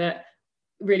something that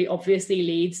really obviously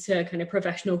leads to a kind of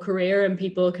professional career, and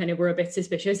people kind of were a bit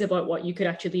suspicious about what you could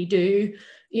actually do,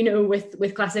 you know,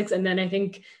 with classics. And then I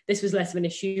think this was less of an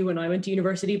issue when I went to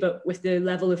university, but with the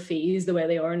level of fees the way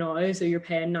they are now, so you're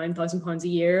paying £9,000 a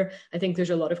year, I think there's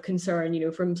a lot of concern, you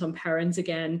know, from some parents.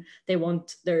 Again, they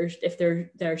want if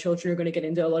their children are going to get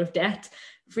into a lot of debt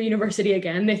for university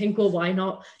again, they think, well, why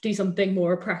not do something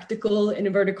more practical, in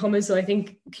inverted commas. So I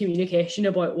think communication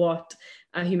about what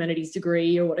a humanities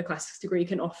degree or what a classics degree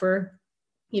can offer,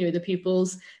 you know, the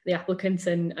pupils, the applicants,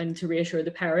 and to reassure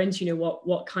the parents, you know,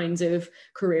 what kinds of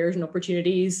careers and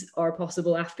opportunities are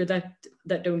possible after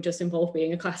that don't just involve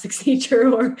being a classics teacher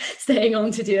or staying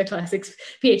on to do a classics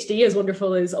PhD, as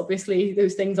wonderful as obviously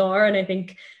those things are. And I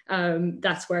think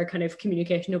that's where kind of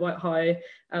communication about how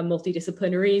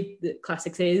multidisciplinary the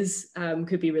classics is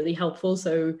could be really helpful,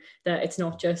 so that it's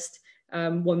not just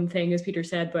one thing, as Peter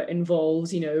said, but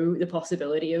involves, you know, the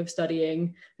possibility of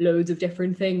studying loads of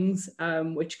different things,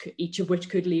 each of which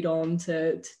could lead on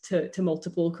to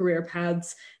multiple career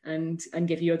paths and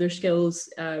give you other skills,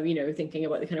 you know, thinking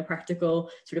about the kind of practical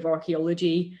sort of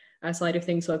archaeology side of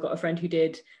things. So I've got a friend who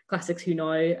did classics who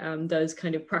now does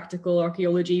kind of practical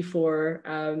archaeology for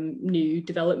new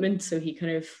development. So he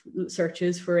kind of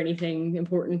searches for anything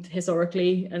important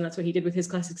historically, and that's what he did with his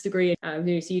classics degree. You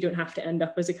know, so you don't have to end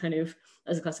up as a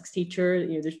classics teacher.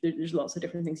 You know, there's lots of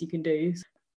different things you can do.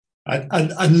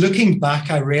 And looking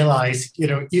back, I realized, you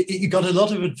know, you got a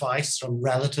lot of advice from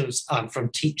relatives and from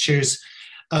teachers.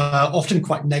 Often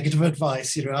quite negative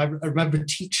advice. You know, I remember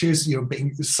teachers, you know,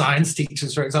 being science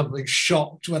teachers, for example, being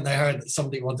shocked when they heard that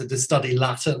somebody wanted to study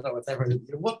Latin or whatever. You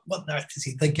know, what on earth is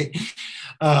he thinking?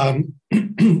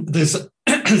 There's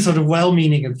sort of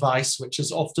well-meaning advice, which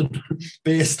is often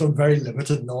based on very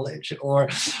limited knowledge or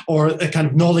a kind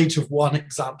of knowledge of one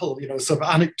example, you know, sort of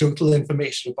anecdotal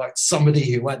information about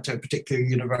somebody who went to a particular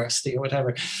university or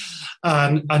whatever.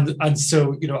 And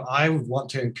so, you know, I would want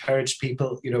to encourage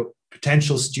people, you know,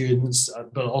 potential students,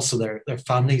 but also their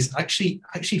families, actually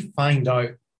find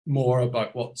out more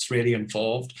about what's really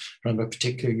involved from a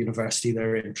particular university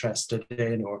they're interested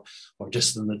in, or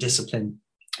just in the discipline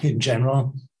in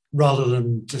general, rather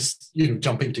than just, you know,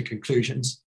 jumping to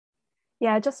conclusions.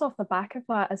 Yeah, just off the back of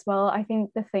that as well, I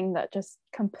think the thing that just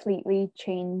completely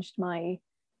changed my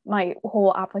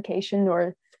whole application,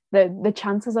 or the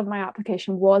chances of my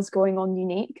application, was going on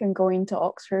Unique and going to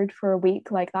Oxford for a week.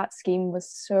 Like, that scheme was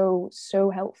so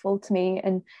helpful to me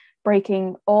and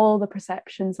breaking all the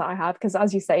perceptions that I have, because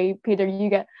as you say, Peter, you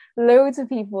get loads of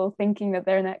people thinking that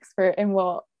they're an expert in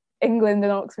what England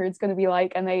and Oxford is going to be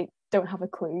like, and they don't have a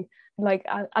clue. Like,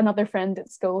 another friend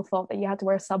at school thought that you had to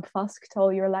wear subfusk to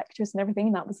all your lectures and everything,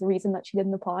 and that was the reason that she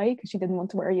didn't apply, because she didn't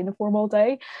want to wear a uniform all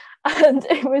day. And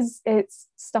it's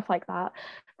stuff like that.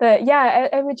 But yeah,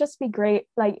 it would just be great.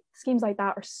 Like, schemes like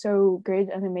that are so good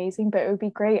and amazing, but it would be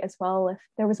great as well if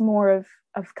there was more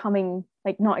of coming,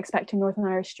 like, not expecting Northern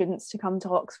Irish students to come to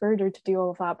Oxford or to do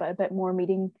all of that, but a bit more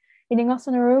meeting us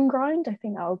on our own ground. I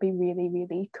think that would be really,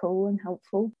 really cool and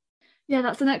helpful. Yeah,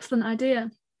 that's an excellent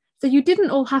idea. So you didn't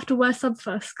all have to wear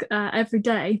subfusk every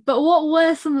day, but what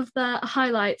were some of the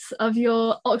highlights of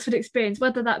your Oxford experience,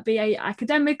 whether that be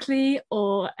academically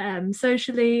or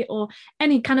socially, or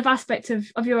any kind of aspect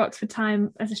of your Oxford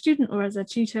time as a student or as a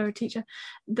tutor or teacher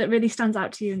that really stands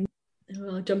out to you?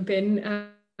 I'll jump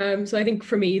in. So I think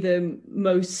for me, the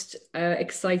most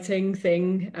exciting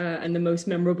thing and the most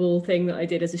memorable thing that I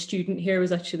did as a student here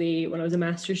was actually when I was a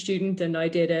master's student, and I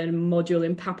did a module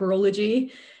in papyrology.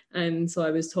 And so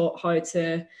I was taught how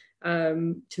to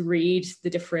read the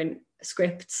different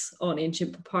scripts on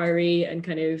ancient papyri and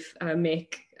kind of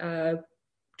make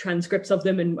transcripts of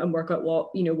them and work out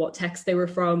what text they were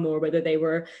from, or whether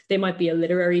they might be a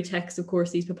literary text, of course,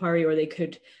 these papyri, or they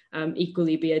could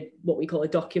equally be what we call a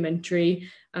documentary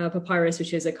papyrus,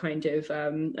 which is a kind of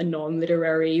a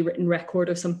non-literary written record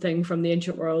of something from the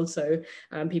ancient world. So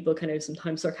people kind of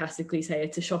sometimes sarcastically say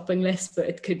it's a shopping list, but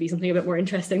it could be something a bit more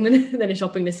interesting than a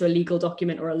shopping list, so a legal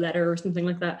document or a letter or something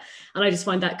like that. And I just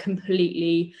find that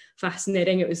completely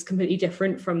fascinating. It was completely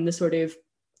different from the sort of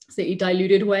slightly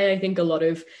diluted way. I think a lot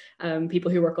of people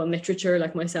who work on literature,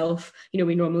 like myself,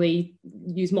 we normally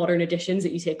use modern editions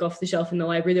that you take off the shelf in the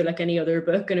library. They're like any other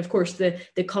book. And of course, the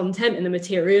content and the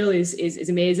material is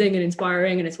amazing and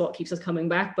inspiring, and it's what keeps us coming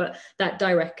back. But that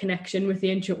direct connection with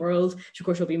the ancient world, which of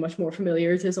course will be much more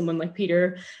familiar to someone like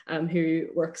Peter, who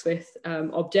works with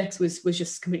objects, was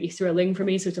just completely thrilling for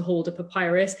me. So to hold a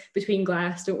papyrus between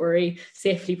glass, don't worry,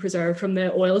 safely preserved from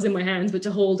the oils in my hands, but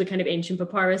to hold a kind of ancient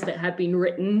papyrus that had been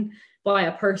written by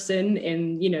a person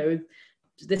in,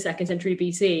 the 2nd century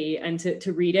BC, and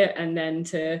to read it and then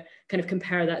to kind of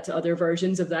compare that to other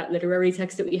versions of that literary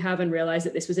text that we have and realize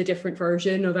that this was a different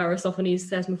version of Aristophanes'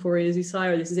 Thesmophoria Zeusai,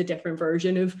 or this is a different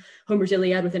version of Homer's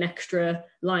Iliad with an extra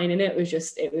line in it,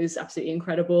 it was absolutely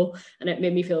incredible. And it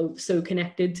made me feel so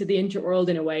connected to the ancient world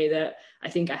in a way that I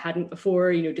think I hadn't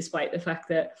before, despite the fact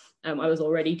that I was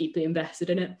already deeply invested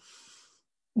in it.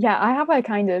 Yeah, I have a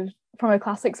kind of, from a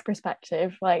classics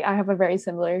perspective, like I have a very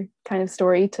similar kind of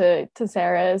story to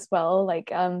Sarah as well.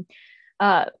 Like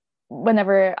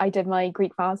whenever I did my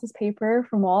Greek vases paper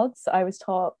for mods, I was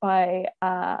taught by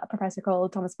a professor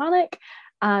called Thomas Manick,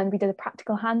 and we did a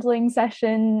practical handling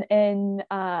session in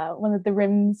one of the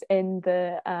rooms in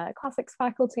the classics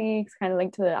faculty, kind of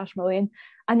linked to the Ashmolean.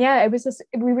 And yeah, it was just,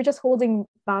 we were just holding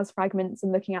vase fragments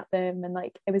and looking at them, and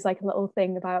like it was like a little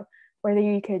thing about whether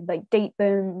you could like date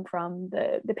them from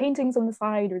the paintings on the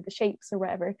side or the shapes or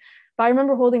whatever. But I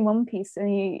remember holding one piece, and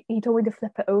he told me to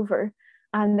flip it over,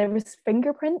 and there was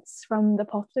fingerprints from the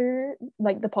potter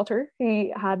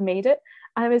who had made it.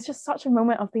 And it was just such a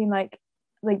moment of being like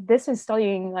this is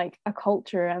studying like a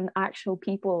culture and actual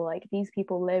people. Like these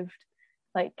people lived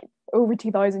like over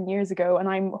 2,000 years ago, and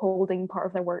I'm holding part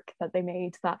of their work that they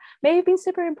made that may have been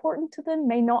super important to them,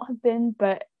 may not have been,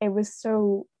 but it was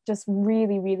so just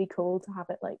really, really cool to have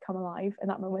it like come alive in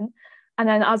that moment. And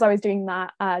then as I was doing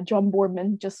that, John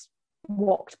Boardman just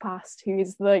walked past,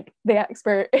 who's like the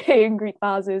expert in Greek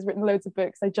vases, written loads of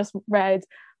books. I just read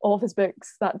all of his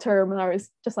books that term, and I was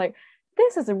just like,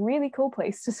 this is a really cool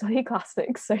place to study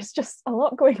classics. There's just a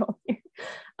lot going on here.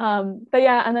 But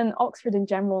yeah, and then Oxford in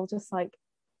general, just like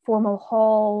formal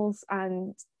halls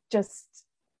and just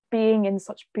being in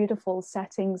such beautiful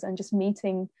settings and just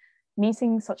meeting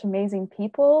such amazing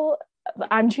people.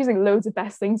 I'm choosing loads of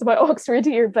best things about Oxford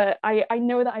here, but I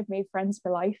know that I've made friends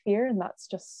for life here, and that's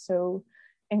just so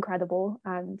incredible.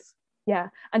 And yeah,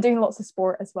 and doing lots of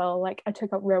sport as well. Like I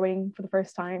took up rowing for the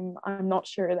first time. I'm not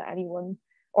sure that anyone,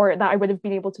 or that I would have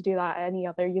been able to do that at any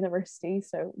other university.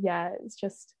 So yeah, it's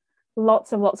just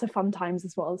lots of fun times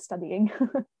as well as studying.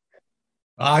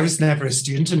 I was never a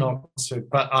student in Oxford,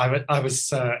 but I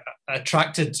was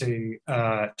attracted to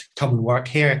come and work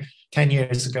here 10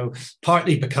 years ago,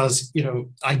 partly because,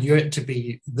 I knew it to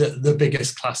be the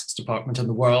biggest classics department in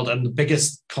the world and the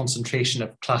biggest concentration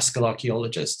of classical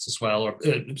archaeologists as well, or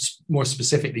more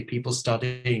specifically, people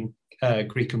studying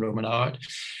Greek and Roman art.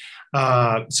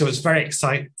 So it's very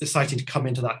exciting to come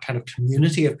into that kind of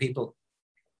community of people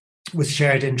with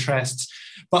shared interests.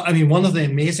 But I mean, one of the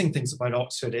amazing things about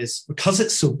Oxford is because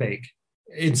it's so big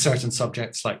in certain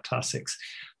subjects like classics,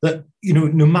 that,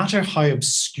 no matter how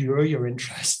obscure your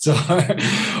interests are,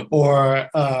 or,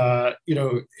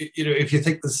 if you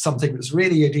think there's something that's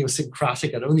really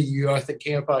idiosyncratic and only you are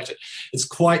thinking about it, it's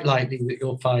quite likely that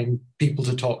you'll find people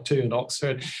to talk to in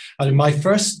Oxford. And in my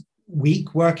first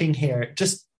week working here,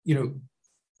 just,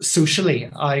 socially,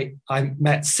 I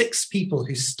met 6 people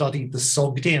who studied the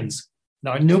Sogdians.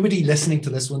 Now, nobody listening to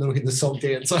this will know who the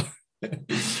Sogdians are.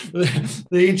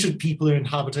 The ancient people who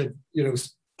inhabited,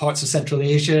 parts of Central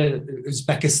Asia,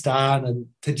 Uzbekistan and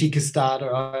Tajikistan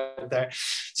are out there.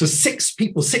 So 6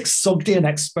 Sogdian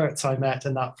experts I met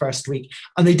in that first week,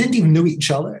 and they didn't even know each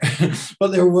other, but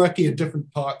they were working in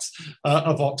different parts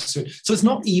of Oxford. So it's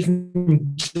not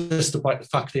even just about the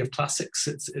Faculty of Classics,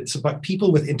 it's about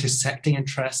people with intersecting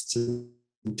interests in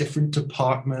different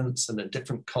departments and in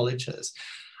different colleges.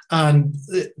 And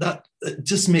that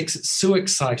just makes it so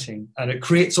exciting, and it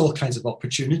creates all kinds of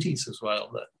opportunities as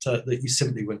well that you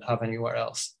simply wouldn't have anywhere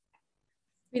else.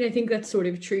 I mean, I think that's sort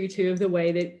of true too of the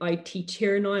way that I teach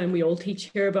here now, and we all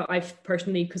teach here, but I've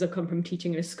personally, because I've come from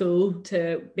teaching in a school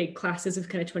to big classes of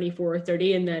kind of 24 or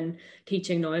 30, and then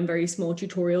teaching now in very small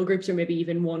tutorial groups, or maybe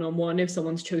even one-on-one if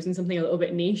someone's chosen something a little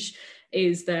bit niche,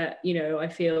 is that, I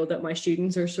feel that my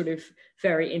students are sort of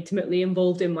very intimately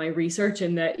involved in my research,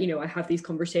 and that, I have these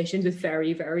conversations with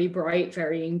very, very bright,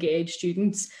 very engaged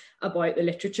students about the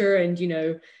literature, and,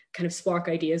 kind of spark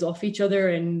ideas off each other.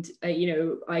 And,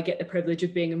 I get the privilege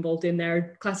of being involved in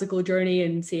their classical journey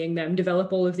and seeing them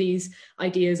develop all of these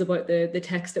ideas about the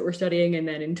text that we're studying. And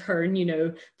then in turn,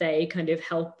 they kind of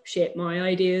help shape my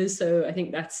ideas. So I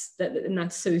think that's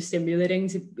so stimulating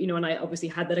to, and I obviously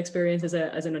had that experience as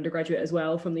an undergraduate as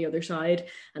well from the other side.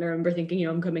 And I remember thinking,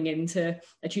 I'm coming into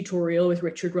a tutorial with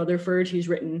Richard Rutherford, who's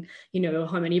written,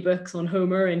 how many books on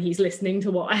Homer, and he's listening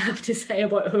to what I have to say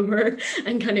about Homer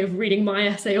and kind of reading my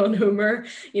essay on Homer.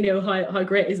 How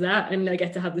great is that? And I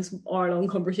get to have this hour-long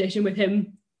conversation with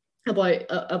him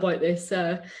about this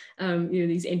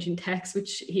these ancient texts,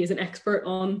 which he is an expert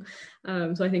on.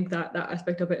 So I think that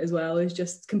aspect of it as well is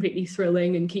just completely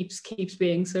thrilling and keeps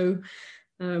being so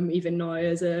even now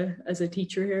as a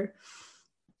teacher here.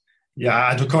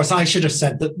 Yeah, and of course I should have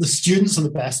said that the students are the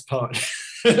best part.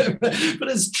 But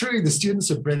it's true, the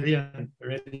students are brilliant,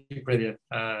 really brilliant.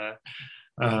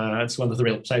 It's one of the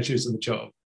real pleasures of the job.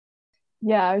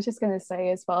 Yeah, I was just going to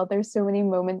say as well, there's so many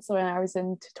moments when I was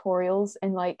in tutorials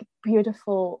in like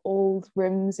beautiful old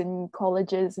rooms in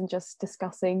colleges and just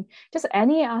discussing just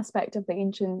any aspect of the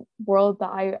ancient world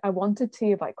that I wanted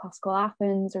to, about classical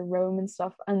Athens or Rome and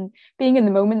stuff, and being in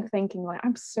the moment thinking like,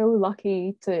 I'm so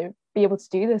lucky to be able to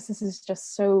do this. This is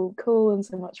just so cool and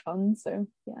so much fun. So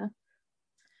yeah.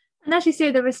 And as you say,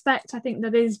 the respect, I think,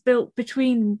 that is built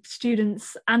between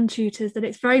students and tutors, that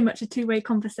it's very much a two-way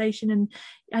conversation. And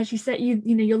as you said, you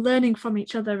know, you're learning from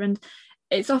each other. And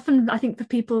it's often, I think, for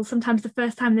people, sometimes the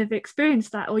first time they've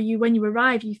experienced that, or when you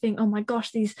arrive, you think, oh my gosh,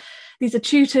 these are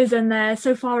tutors and they're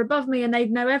so far above me and they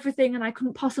know everything and I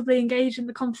couldn't possibly engage in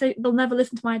the conversation. They'll never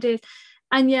listen to my ideas.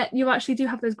 And yet you actually do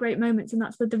have those great moments, and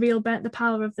that's the real the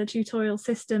power of the tutorial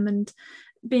system, and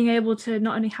being able to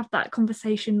not only have that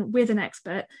conversation with an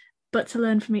expert, but to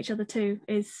learn from each other too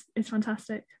is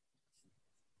fantastic.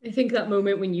 I think that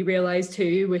moment when you realise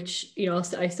too, which, you know,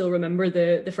 I still remember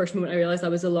the first moment I realised I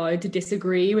was allowed to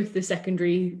disagree with the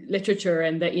secondary literature,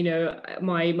 and that, you know,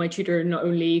 my tutor not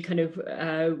only kind of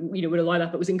you know, would allow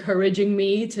that, but was encouraging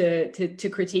me to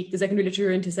critique the secondary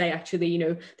literature and to say, actually, you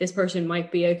know, this person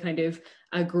might be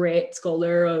a great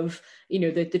scholar of, you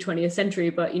know, the 20th century,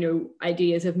 but, you know,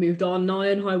 ideas have moved on now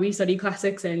in how we study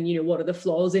classics, and, you know, what are the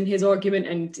flaws in his argument,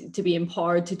 and to be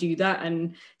empowered to do that,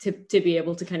 and to be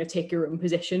able to kind of take your own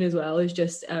position as well is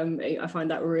just, I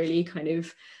find that really kind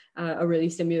of a really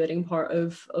stimulating part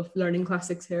of learning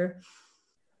classics here.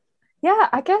 Yeah,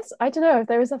 I guess, I don't know, if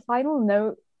there was a final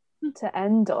note to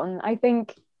end on, I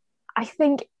think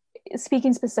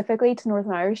speaking specifically to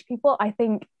Northern Irish people, I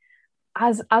think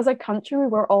as a country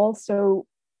we're all so,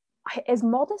 is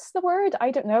modest the word?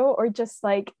 I don't know, or just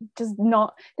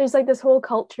not, there's like this whole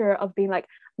culture of being like,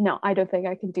 no, I don't think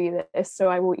I can do this, so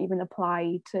I won't even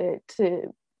apply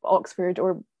to Oxford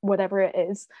or whatever it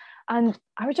is. And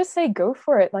I would just say go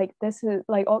for it. Like, this is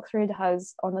like, Oxford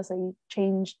has honestly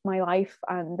changed my life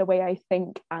and the way I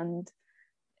think, and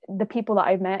the people that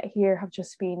I've met here have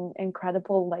just been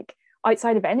incredible, like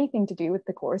outside of anything to do with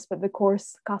the course, but the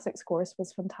classics course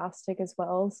was fantastic as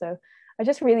well. So I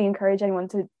just really encourage anyone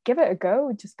to give it a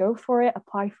go. Just go for it,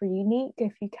 apply for Unique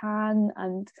if you can,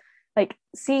 and like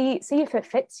see if it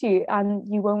fits you. And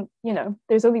you won't, you know,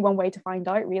 there's only one way to find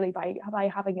out really,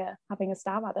 by having a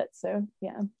stab at it. So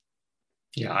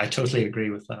yeah, I totally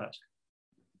agree with that.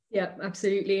 Yeah,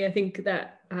 absolutely. I think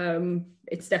that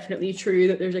it's definitely true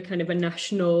that there's a kind of a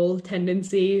national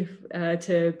tendency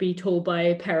to be told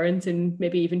by parents and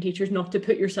maybe even teachers not to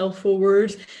put yourself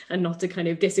forward and not to kind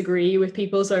of disagree with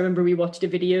people. So I remember we watched a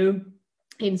video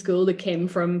in school that came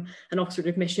from an Oxford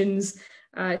admissions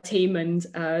team, and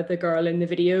the girl in the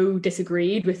video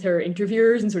disagreed with her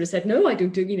interviewers and sort of said, no, I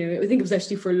don't do, you know, I think it was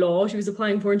actually for law she was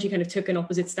applying for, and she kind of took an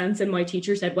opposite stance. And my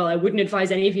teacher said, well, I wouldn't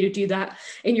advise any of you to do that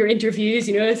in your interviews,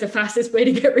 you know, it's the fastest way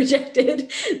to get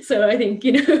rejected. So I think,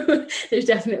 you know, there's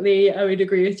definitely, I would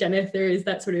agree with Jenna, there is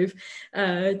that sort of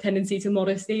tendency to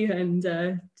modesty and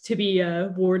to be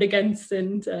warred against,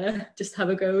 and just have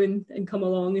a go and come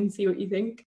along and see what you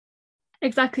think.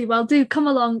 Exactly. Well, do come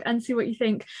along and see what you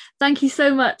think. Thank you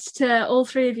so much to all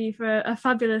three of you for a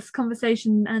fabulous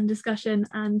conversation and discussion,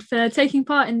 and for taking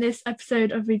part in this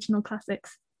episode of Regional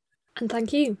Classics. And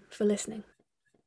thank you for listening.